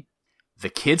story. The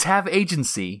kids have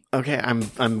agency. Okay, I'm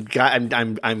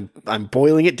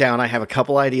boiling it down. I have a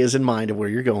couple ideas in mind of where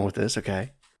you're going with this.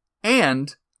 Okay.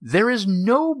 And there is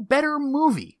no better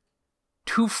movie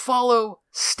to follow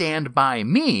Stand By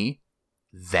Me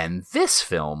than this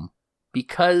film,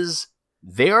 because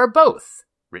they are both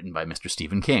written by Mr.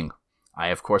 Stephen King. I,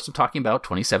 of course, am talking about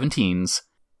 2017's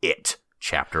It,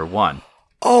 Chapter 1.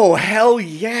 Oh, hell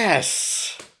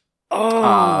yes!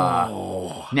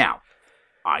 Oh. Now,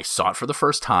 I saw it for the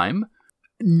first time,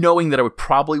 knowing that I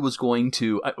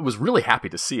was really happy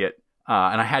to see it,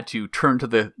 and I had to turn to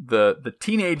the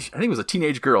teenage, I think it was a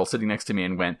teenage girl sitting next to me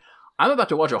and went, I'm about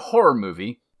to watch a horror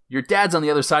movie. Your dad's on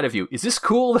the other side of you. Is this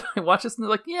cool that I watch this? And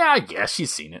they're like, yeah, I guess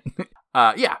she's seen it.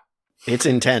 Yeah. It's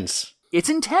intense. It's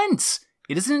intense.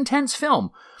 It is an intense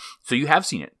film. So you have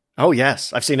seen it. Oh,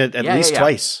 yes. I've seen it at least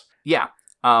twice. Yeah.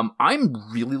 I'm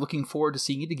really looking forward to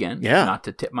seeing it again. Yeah. Not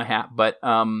to tip my hat, but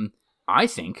I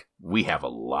think we have a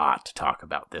lot to talk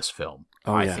about this film.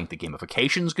 I think the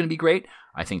gamification is going to be great.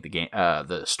 I think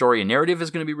the story and narrative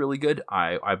is going to be really good.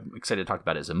 I'm excited to talk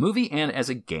about it as a movie and as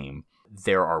a game.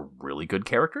 There are really good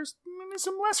characters, maybe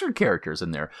some lesser characters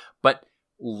in there. But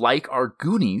like our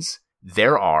Goonies,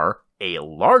 there are a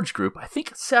large group. I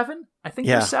think 7. I think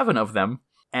there's 7 of them.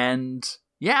 And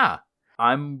yeah,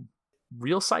 I'm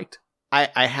real psyched.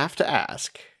 I have to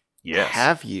ask. Yes.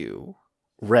 Have you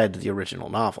read the original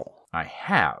novel? I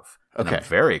have. Okay. And I'm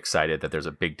very excited that there's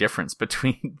a big difference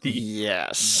between the...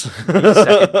 Yes.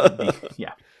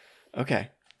 Yeah.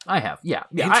 Okay. I have. Yeah.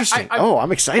 Interesting.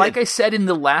 I'm excited. Like I said in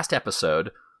the last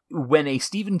episode, when a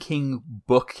Stephen King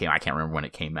book came, I can't remember when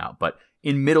it came out, but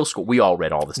in middle school, we all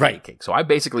read all the Stephen King. So I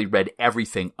basically read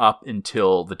everything up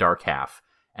until The Dark Half.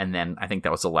 And then I think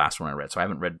that was the last one I read. So I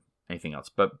haven't read anything else.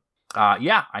 But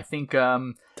yeah, I think...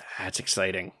 that's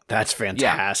exciting. That's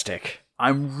fantastic. Yeah.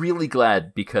 I'm really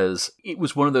glad, because it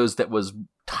was one of those that was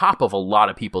top of a lot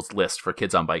of people's list for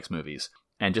Kids on Bikes movies.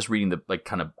 And just reading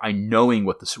knowing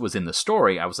what this was in the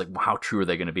story, I was like, well, how true are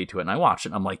they going to be to it? And I watched it,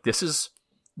 and I'm like, this is,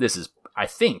 I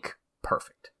think,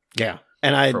 perfect. Yeah.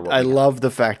 And I love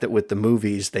the fact that with the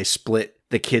movies, they split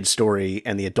the kid's story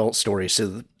and the adult story.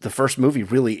 So the first movie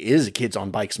really is a Kids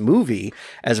on Bikes movie,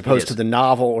 as opposed to the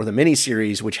novel or the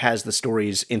miniseries, which has the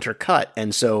stories intercut.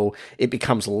 And so it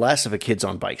becomes less of a Kids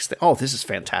on Bikes thing. Oh, this is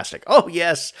fantastic. Oh,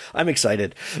 yes. I'm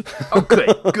excited. Oh,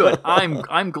 good.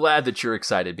 I'm glad that you're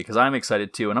excited, because I'm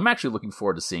excited too. And I'm actually looking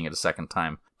forward to seeing it a second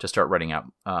time to start writing out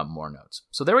more notes.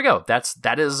 So there we go.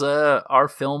 That is our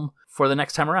film for the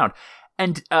next time around.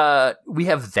 And we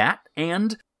have that.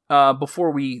 And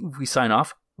before we sign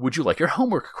off, would you like your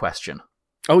homework question?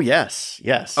 Oh, yes.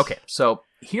 Okay, so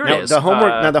here it is. The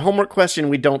homework question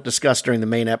we don't discuss during the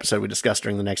main episode. We discuss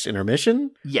during the next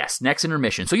intermission. Yes, next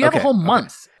intermission. So you have a whole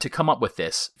month to come up with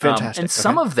this. Fantastic. And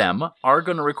some of them are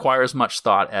going to require as much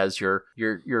thought as your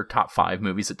top 5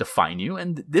 movies that define you.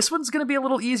 And this one's going to be a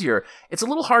little easier. It's a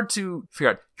little hard to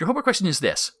figure out. Your homework question is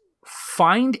this: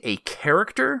 find a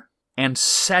character and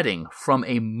setting from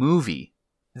a movie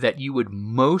that you would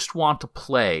most want to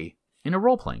play in a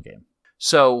role-playing game.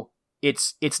 So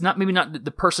it's maybe not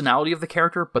the personality of the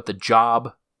character, but the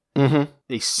job,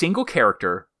 a single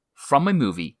character from a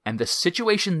movie and the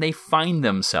situation they find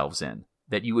themselves in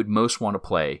that you would most want to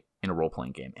play in a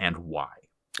role-playing game, and why.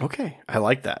 Okay, I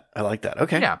like that.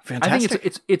 Okay, yeah, fantastic. I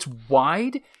think it's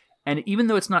wide, and even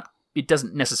though it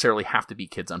doesn't necessarily have to be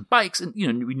Kids on Bikes. And,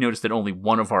 we noticed that only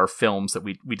one of our films that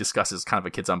we discuss is kind of a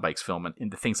Kids on Bikes film, and in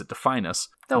the things that define us.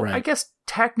 Though I guess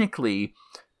technically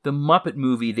the Muppet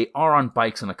movie, they are on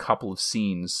bikes in a couple of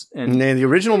scenes. And in the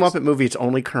original Muppet movie, it's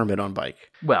only Kermit on bike.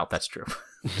 Well, that's true.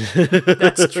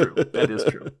 That's true. That is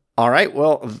true. All right,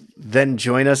 well, then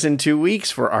join us in 2 weeks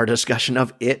for our discussion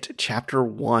of It Chapter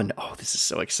 1. Oh, this is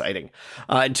so exciting.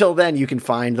 Until then, you can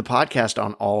find the podcast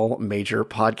on all major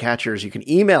podcatchers. You can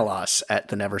email us at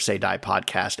the Never Say Die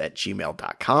podcast at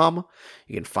gmail.com.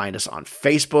 You can find us on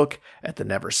Facebook at the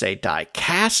Never Say Die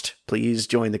Cast. Please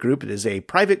join the group. It is a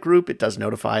private group. It does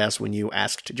notify us when you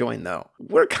ask to join, though.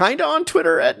 We're kind of on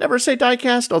Twitter at Never Say Die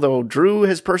Cast, although Drew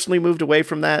has personally moved away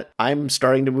from that. I'm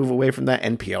starting to move away from that.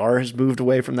 NPR has moved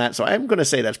away from that. So I'm going to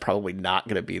say that's probably not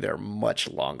going to be there much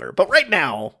longer. But right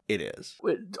now, it is.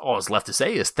 All that's left to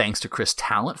say is thanks to Chris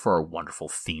Talent for our wonderful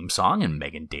theme song and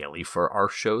Megan Daly for our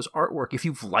show's artwork. If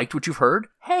you've liked what you've heard,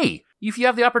 hey, if you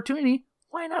have the opportunity,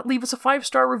 why not leave us a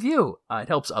 5-star review? It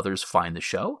helps others find the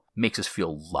show, makes us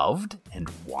feel loved and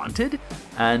wanted,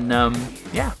 and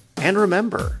yeah. And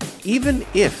remember, even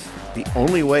if the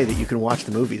only way that you can watch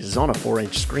the movies is on a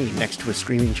 4-inch screen next to a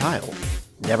screaming child,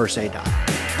 never say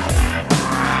die.